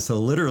so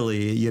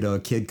literally, a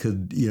kid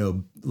could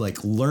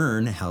like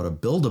learn how to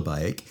build a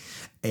bike,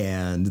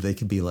 and they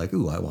could be like,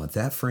 "Ooh, I want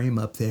that frame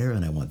up there,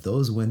 and I want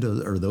those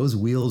windows or those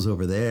wheels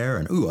over there,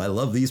 and ooh, I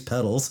love these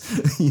pedals,"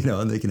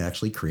 and they can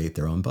actually create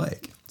their own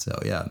bike. So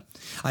yeah,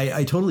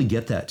 I totally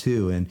get that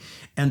too,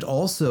 and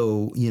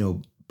also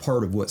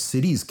part of what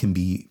cities can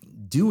be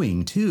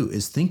doing too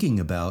is thinking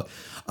about,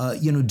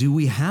 do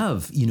we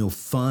have,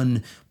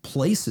 fun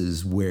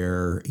places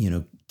where,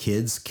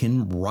 kids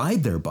can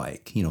ride their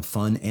bike,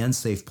 fun and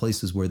safe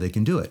places where they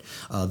can do it.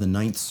 The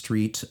Ninth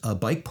Street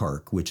Bike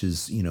Park, which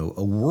is,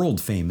 a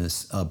world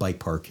famous bike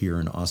park here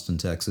in Austin,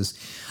 Texas,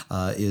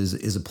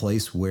 is a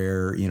place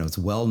where, it's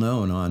well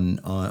known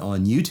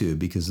on YouTube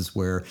because it's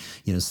where,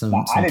 some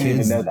I didn't even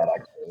kids. know that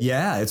actually.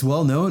 Yeah, it's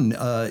well known.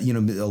 A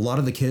lot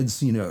of the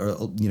kids,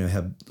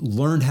 have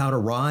learned how to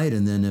ride,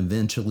 and then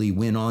eventually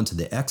went on to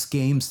the X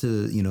Games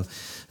to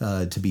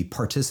be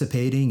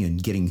participating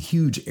and getting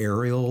huge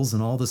aerials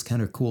and all this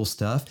kind of cool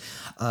stuff.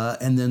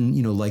 And then,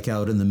 like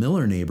out in the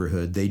Miller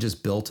neighborhood, they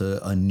just built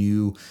a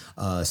new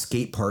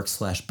skate park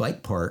 /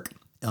 bike park.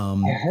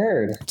 I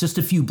heard. Just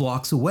a few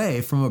blocks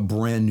away from a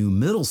brand new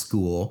middle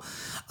school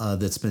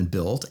that's been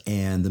built.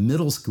 And the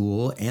middle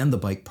school and the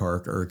bike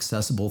park are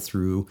accessible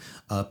through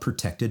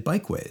protected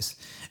bikeways.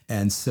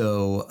 And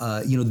so,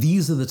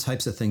 these are the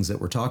types of things that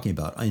we're talking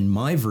about. In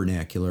my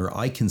vernacular,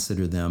 I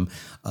consider them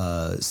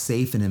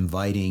safe and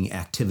inviting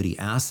activity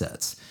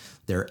assets.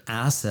 They're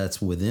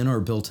assets within our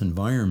built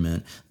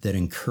environment that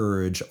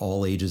encourage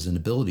all ages and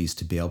abilities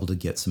to be able to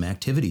get some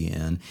activity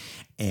in.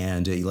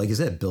 And like I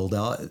said, build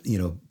out,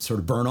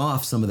 sort of burn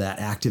off some of that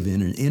active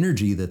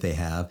energy that they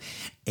have,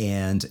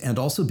 and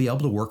also be able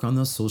to work on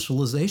those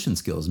socialization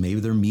skills. Maybe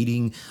they're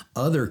meeting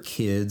other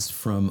kids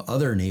from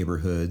other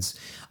neighborhoods,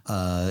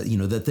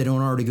 that they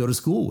don't already go to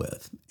school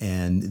with,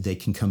 and they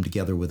can come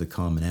together with a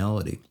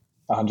commonality.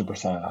 100%,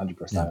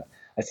 100%.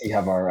 I see you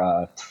have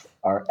our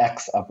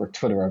X up or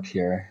Twitter up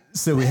here.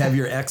 So we have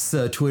your X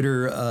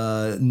Twitter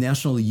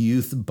National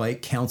Youth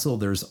Bike Council.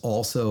 There's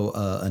also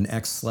an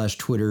X /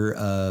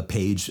 Twitter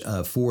page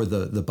for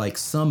the Bike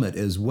Summit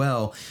as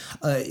well.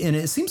 And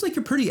it seems like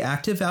you're pretty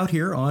active out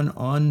here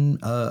on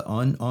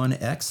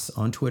X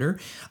on Twitter.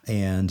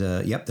 And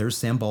yep, there's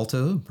Sam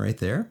Balto right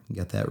there. You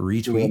got that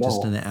retweet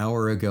just an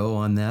hour ago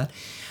on that.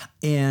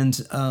 And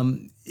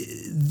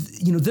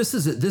this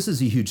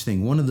is a huge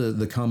thing. One of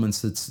the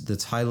comments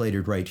that's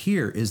highlighted right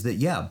here is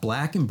that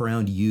Black and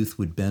brown youth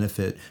would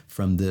benefit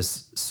from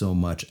this so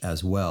much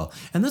as well.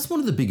 And that's one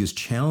of the biggest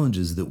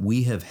challenges that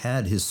we have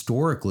had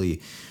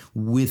historically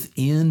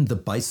within the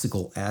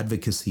bicycle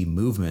advocacy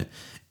movement.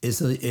 It's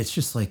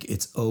just like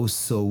it's oh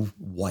so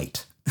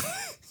white.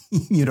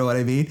 You know what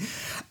I mean?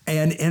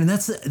 And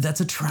that's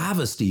a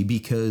travesty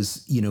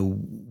because,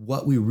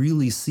 what we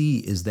really see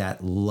is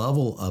that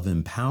level of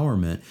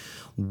empowerment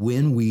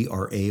when we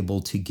are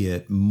able to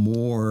get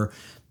more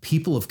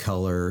people of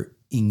color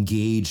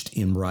engaged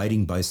in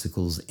riding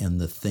bicycles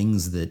and the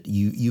things that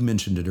you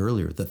mentioned it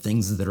earlier, the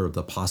things that are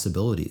the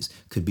possibilities.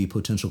 Could be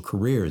potential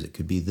careers. It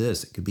could be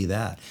this. It could be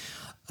that.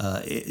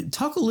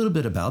 Talk a little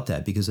bit about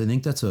that, because I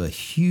think that's a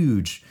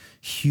huge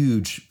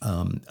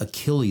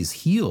Achilles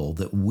heel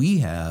that we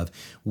have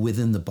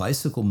within the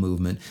bicycle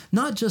movement,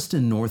 not just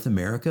in North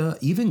America,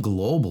 even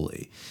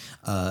globally.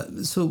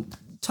 So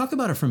talk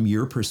about it from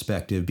your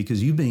perspective,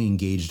 because you've been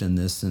engaged in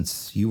this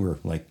since you were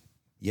like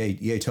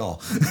yay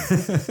tall.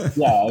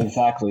 Yeah,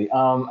 exactly.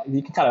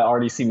 You can kind of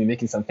already see me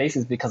making some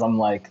faces because I'm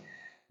like,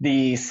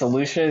 the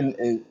solution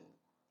is,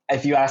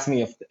 if you ask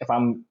me if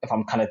I'm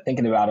kind of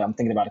thinking about it, I'm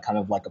thinking about it kind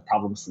of like a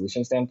problem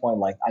solution standpoint.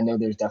 Like, I know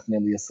there's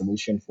definitely a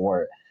solution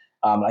for it.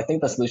 I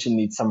think the solution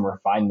needs some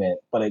refinement,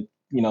 but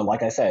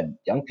like I said,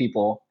 young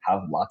people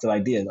have lots of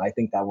ideas. I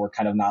think that we're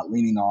kind of not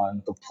leaning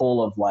on the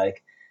pull of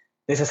like,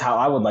 this is how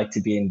I would like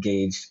to be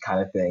engaged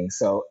kind of thing.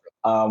 So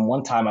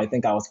one time I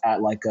think I was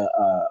at like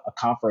a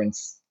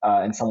conference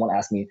and someone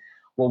asked me,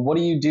 well, what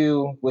do you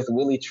do with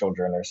Willie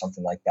children or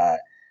something like that,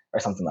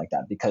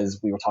 because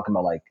we were talking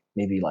about like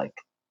maybe like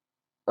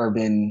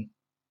urban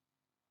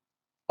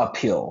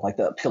appeal, like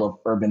the appeal of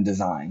urban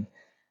design.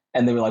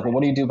 And they were like, well,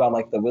 what do you do about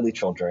like the Willie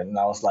children? And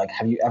I was like,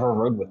 have you ever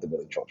rode with the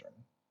Willie children?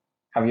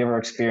 Have you ever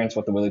experienced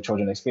what the Willie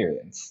children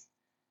experience?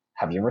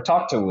 Have you ever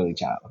talked to a Willie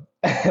child?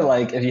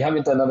 Like, if you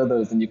haven't done none of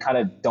those, then you kind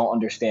of don't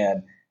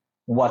understand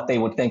what they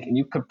would think. And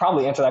you could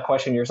probably answer that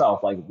question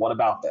yourself. Like, what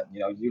about them?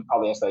 You'd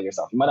probably answer that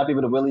yourself. You might not be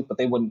able to Willie, but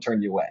they wouldn't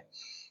turn you away.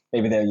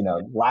 Maybe they,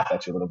 laugh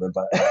at you a little bit,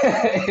 but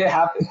it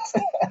happens.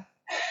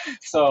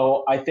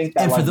 So I think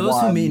that, and like, for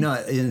those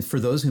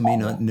who may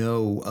not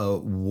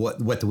know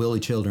what the Willie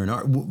children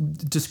are,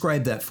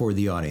 describe that for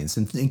the audience,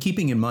 and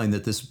keeping in mind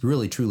that this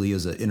really truly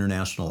is an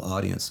international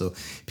audience, so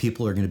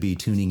people are going to be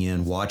tuning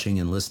in, watching,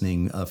 and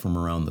listening from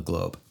around the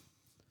globe.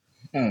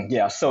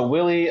 Yeah. So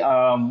Willie,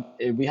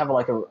 we have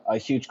like a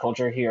huge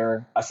culture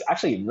here,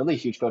 actually really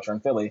huge culture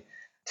in Philly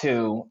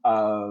too,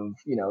 of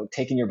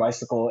taking your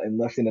bicycle and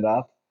lifting it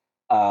up.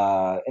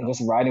 and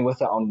just riding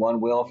with it on one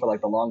wheel for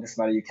like the longest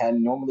amount you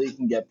can. Normally, you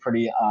can get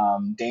pretty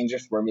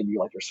dangerous, where maybe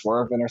like you're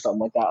swerving or something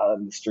like that out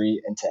in the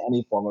street into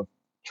any form of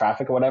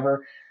traffic or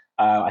whatever.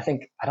 I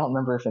think I don't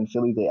remember if in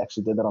Philly they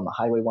actually did that on the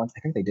highway once.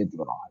 I think they did do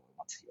it on the highway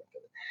once here in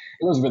Philly.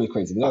 It was really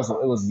crazy. It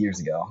was years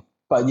ago.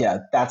 But yeah,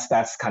 that's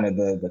kind of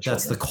the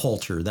That's the children.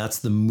 culture. That's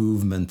the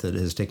movement that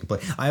has taken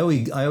place. I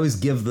always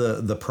give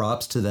the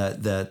props to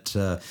that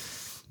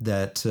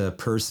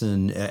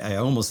person. I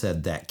almost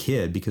said that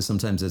kid, because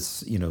sometimes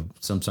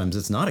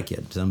it's not a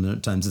kid.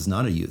 Sometimes it's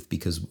not a youth,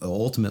 because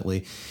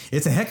ultimately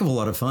it's a heck of a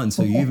lot of fun.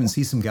 So you even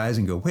see some guys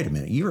and go, wait a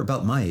minute, you're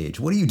about my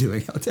age. What are you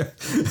doing out there?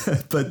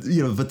 but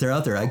they're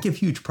out there. I give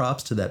huge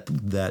props to that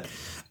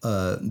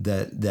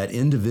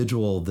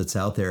individual that's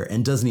out there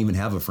and doesn't even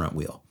have a front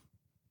wheel.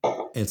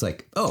 It's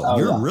like, oh, Oh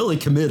you're yeah. really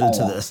committed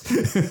to Oh this.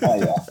 yeah. Oh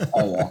yeah.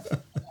 Oh yeah.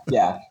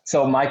 Yeah.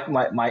 So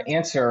my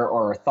answer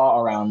or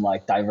thought around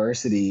like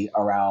diversity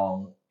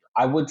around,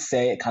 I would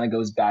say it kind of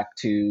goes back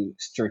to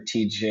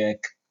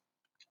strategic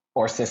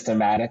or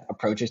systematic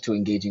approaches to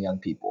engaging young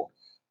people.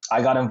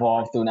 I got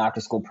involved through an after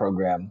school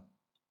program.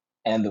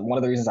 And one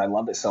of the reasons I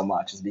love it so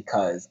much is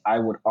because I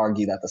would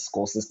argue that the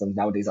school systems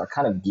nowadays are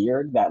kind of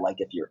geared that, like,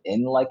 if you're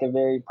in like a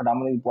very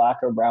predominantly black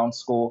or brown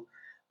school,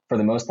 for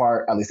the most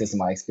part, at least this is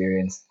my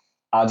experience,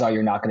 odds are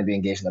you're not going to be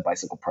engaged in the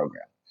bicycle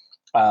program.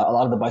 A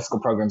lot of the bicycle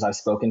programs I've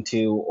spoken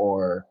to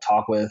or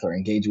talk with or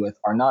engage with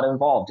are not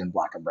involved in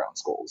black and brown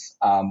schools.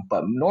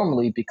 But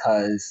normally,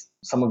 because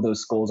some of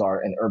those schools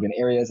are in urban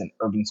areas, and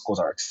urban schools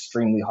are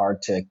extremely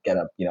hard to get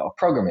a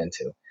program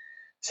into.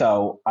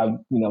 So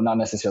I'm, not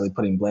necessarily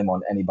putting blame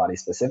on anybody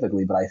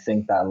specifically, but I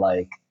think that,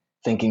 like,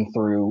 thinking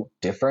through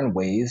different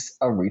ways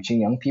of reaching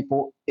young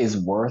people is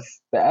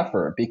worth the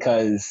effort,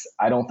 because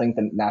I don't think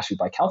the National Youth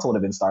Bike Council would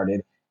have been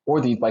started,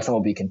 or the Youth Bike Summit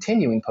will be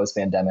continuing post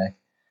pandemic.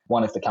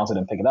 One, if the council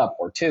didn't pick it up,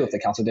 or two, if the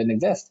council didn't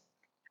exist.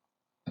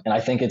 And I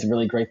think it's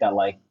really great that,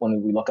 like,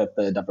 when we look at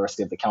the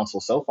diversity of the council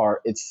so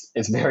far, it's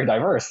very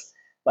diverse.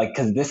 Like,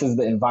 because this is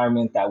the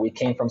environment that we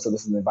came from, so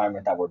this is the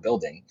environment that we're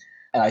building.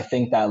 And I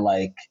think that,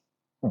 like,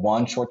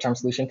 one short-term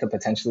solution could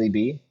potentially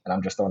be, and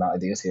I'm just throwing out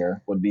ideas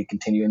here, would be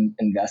continue and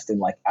invest in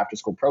like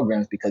after-school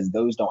programs, because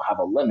those don't have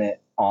a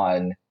limit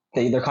on,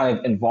 they're kind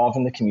of involved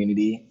in the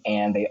community,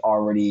 and they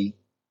already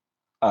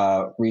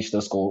reach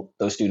those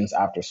students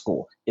after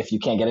school. If you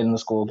can't get it in the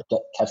school,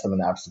 catch them in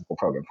the after school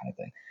program, kind of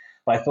thing.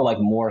 But I feel like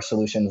more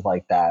solutions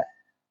like that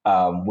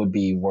would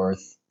be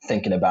worth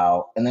thinking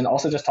about, and then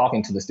also just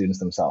talking to the students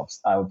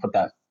themselves. I would put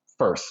that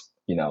first.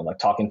 Like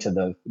talking to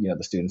the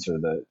students or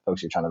the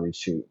folks you're trying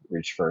to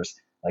reach first.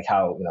 Like,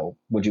 how,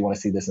 would you want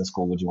to see this in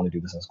school? Would you want to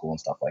do this in school and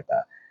stuff like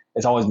that?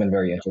 It's always been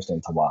very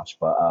interesting to watch,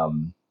 but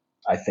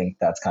I think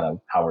that's kind of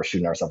how we're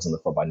shooting ourselves in the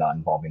foot by not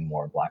involving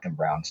more black and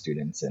brown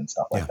students and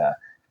stuff like Yeah. that.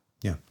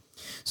 Yeah.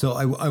 So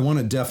I want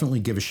to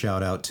definitely give a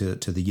shout out to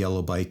the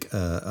Yellow Bike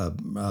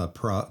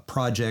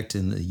project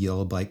and the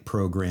Yellow Bike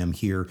program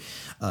here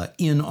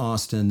in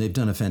Austin. They've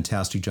done a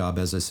fantastic job.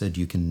 As I said,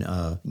 you can,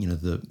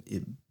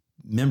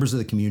 members of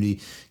the community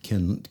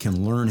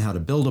can learn how to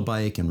build a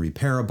bike and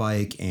repair a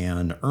bike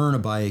and earn a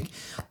bike.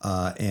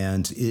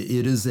 And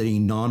it is a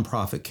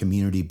nonprofit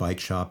community bike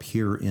shop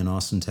here in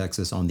Austin,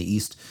 Texas, on the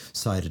east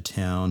side of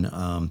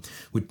town,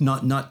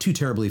 not too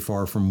terribly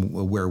far from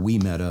where we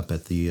met up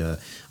at the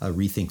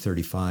Rethink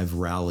 35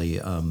 rally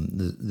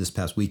this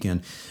past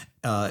weekend.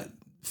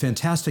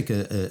 Fantastic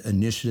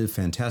initiative,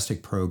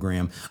 fantastic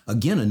program.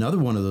 Again, another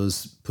one of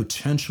those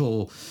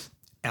potential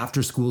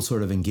after school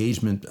sort of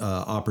engagement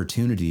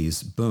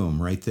opportunities.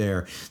 Boom, right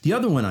there. The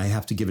other one I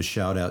have to give a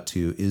shout out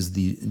to is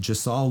the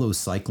Gisalo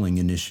Cycling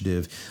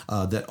Initiative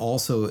that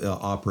also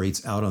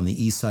operates out on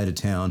the east side of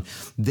town.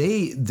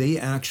 They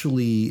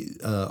actually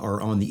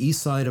are on the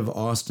east side of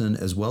Austin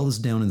as well as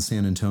down in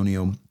San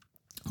Antonio,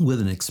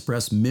 with an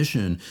express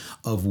mission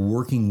of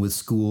working with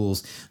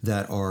schools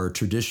that are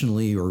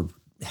traditionally or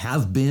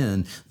have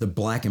been the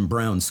black and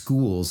brown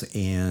schools,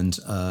 and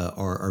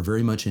are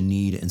very much in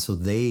need. And so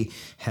they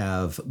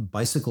have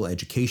bicycle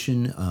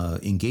education,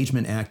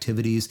 engagement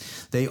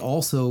activities. They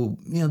also,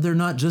 they're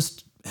not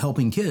just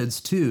helping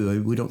kids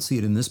too. We don't see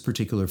it in this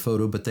particular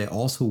photo, but they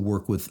also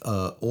work with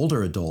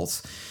older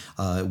adults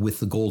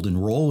with the Golden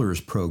Rollers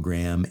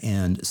program,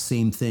 and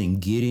same thing,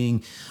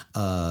 getting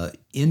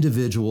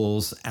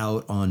individuals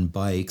out on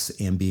bikes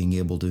and being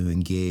able to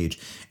engage.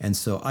 And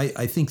so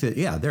I think that,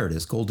 yeah, there it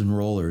is, Golden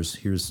Rollers.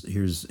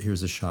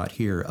 Here's a shot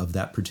here of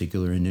that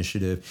particular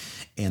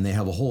initiative, and they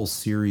have a whole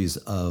series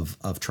of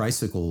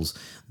tricycles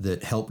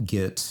that help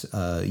get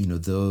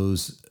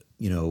those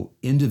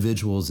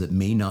individuals that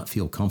may not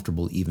feel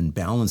comfortable even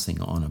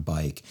balancing on a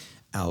bike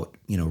out,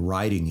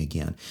 riding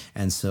again.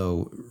 And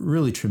so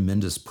really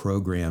tremendous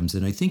programs.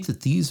 And I think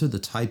that these are the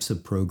types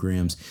of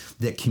programs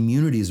that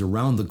communities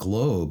around the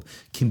globe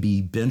can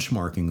be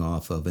benchmarking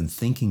off of and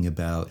thinking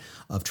about,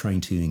 of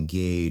trying to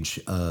engage,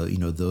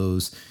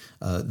 those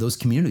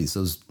communities,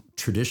 those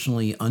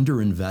traditionally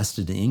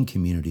underinvested in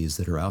communities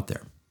that are out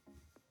there.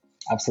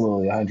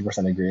 Absolutely,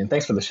 100% agree. And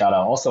thanks for the shout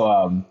out. Also,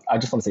 I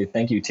just want to say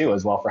thank you too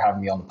as well for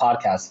having me on the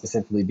podcast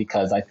specifically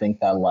because I think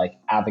that like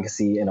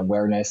advocacy and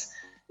awareness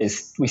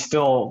is we're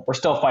still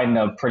fighting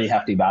a pretty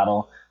hefty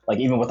battle. Like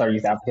even with our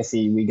youth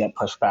advocacy, we get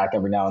pushed back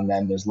every now and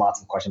then. There's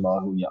lots of questions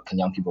about who, can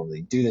young people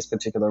really do this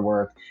particular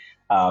work?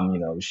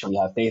 Should we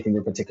have faith in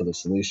your particular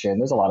solution?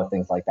 There's a lot of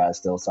things like that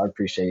still. So I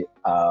appreciate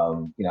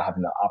having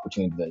the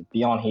opportunity to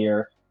be on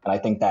here. And I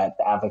think that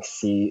the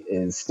advocacy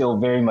is still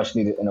very much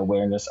needed in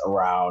awareness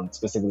around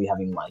specifically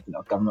having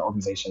government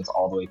organizations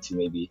all the way to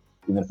maybe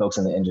even folks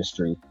in the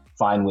industry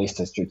find ways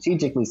to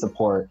strategically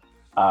support,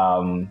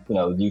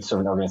 youth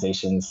serving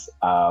organizations,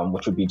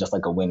 which would be just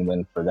like a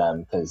win-win for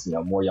them because,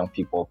 more young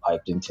people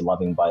piped into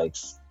loving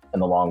bikes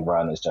in the long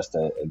run is just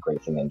a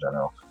great thing in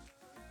general.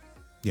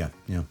 Yeah.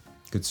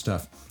 Good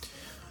stuff.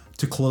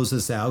 To close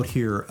us out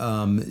here,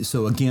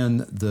 so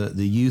again,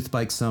 the Youth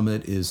Bike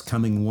Summit is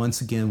coming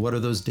once again. What are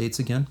those dates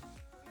again?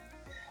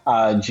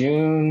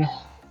 June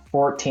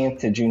 14th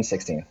to June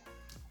 16th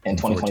in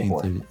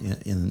 2024.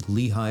 In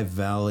Lehigh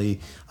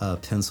Valley,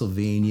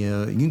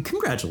 Pennsylvania.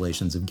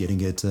 Congratulations of getting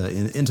it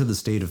into the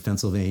state of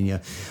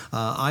Pennsylvania.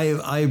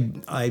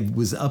 I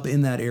was up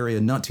in that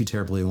area not too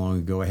terribly long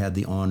ago. I had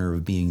the honor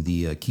of being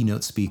the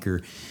keynote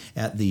speaker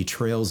at the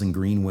Trails and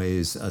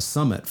Greenways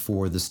Summit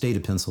for the state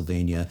of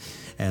Pennsylvania.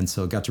 And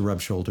so got to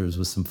rub shoulders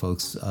with some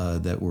folks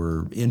that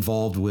were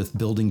involved with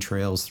building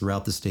trails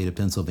throughout the state of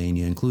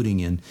Pennsylvania, including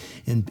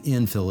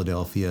in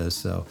Philadelphia.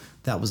 So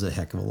that was a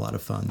heck of a lot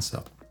of fun.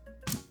 So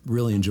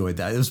really enjoyed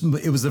that.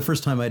 It was the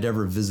first time I'd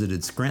ever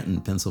visited Scranton,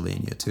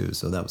 Pennsylvania, too.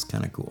 So that was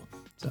kind of cool.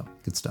 So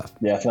good stuff.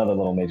 Yeah, it's another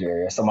little major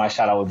area. So my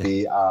shout out would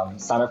be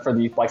sign up for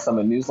the Youth Bike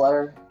Summit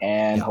newsletter,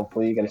 and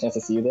hopefully you get a chance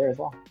to see you there as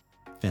well.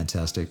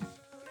 Fantastic.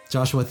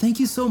 Joshua, thank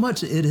you so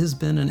much. It has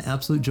been an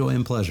absolute joy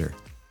and pleasure.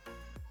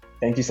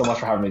 Thank you so much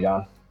for having me,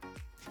 John.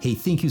 Hey,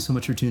 thank you so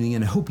much for tuning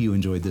in. I hope you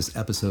enjoyed this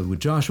episode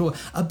with Joshua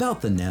about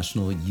the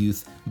National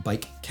Youth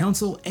Bike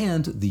Council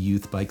and the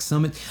Youth Bike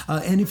Summit.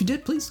 And if you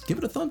did, please give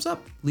it a thumbs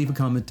up, leave a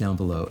comment down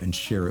below, and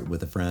share it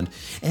with a friend.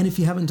 And if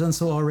you haven't done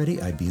so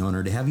already, I'd be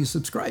honored to have you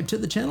subscribe to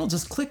the channel.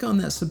 Just click on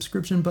that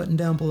subscription button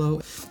down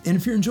below. And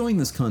if you're enjoying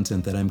this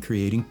content that I'm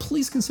creating,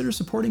 please consider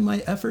supporting my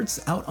efforts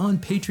out on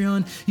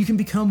Patreon. You can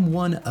become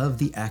one of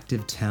the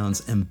Active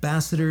Towns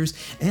ambassadors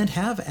and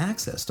have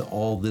access to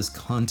all this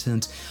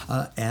content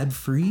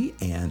ad-free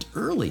and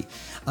early.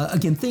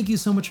 Again, thank you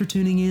so much for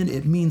tuning in.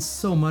 It means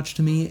so much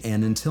to me.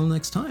 And until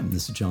next time,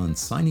 this is John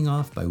signing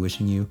off by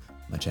wishing you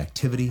much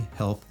activity,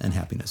 health, and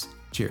happiness.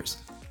 Cheers.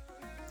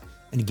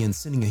 And again,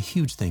 sending a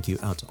huge thank you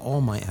out to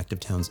all my Active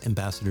Towns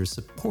ambassadors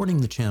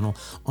supporting the channel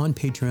on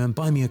Patreon,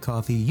 Buy Me a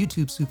Coffee,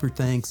 YouTube Super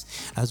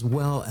Thanks, as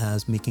well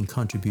as making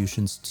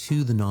contributions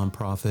to the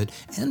nonprofit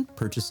and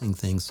purchasing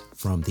things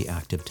from the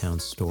Active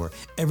Towns store.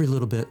 Every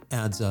little bit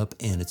adds up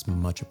and it's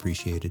much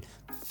appreciated.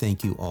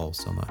 Thank you all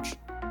so much.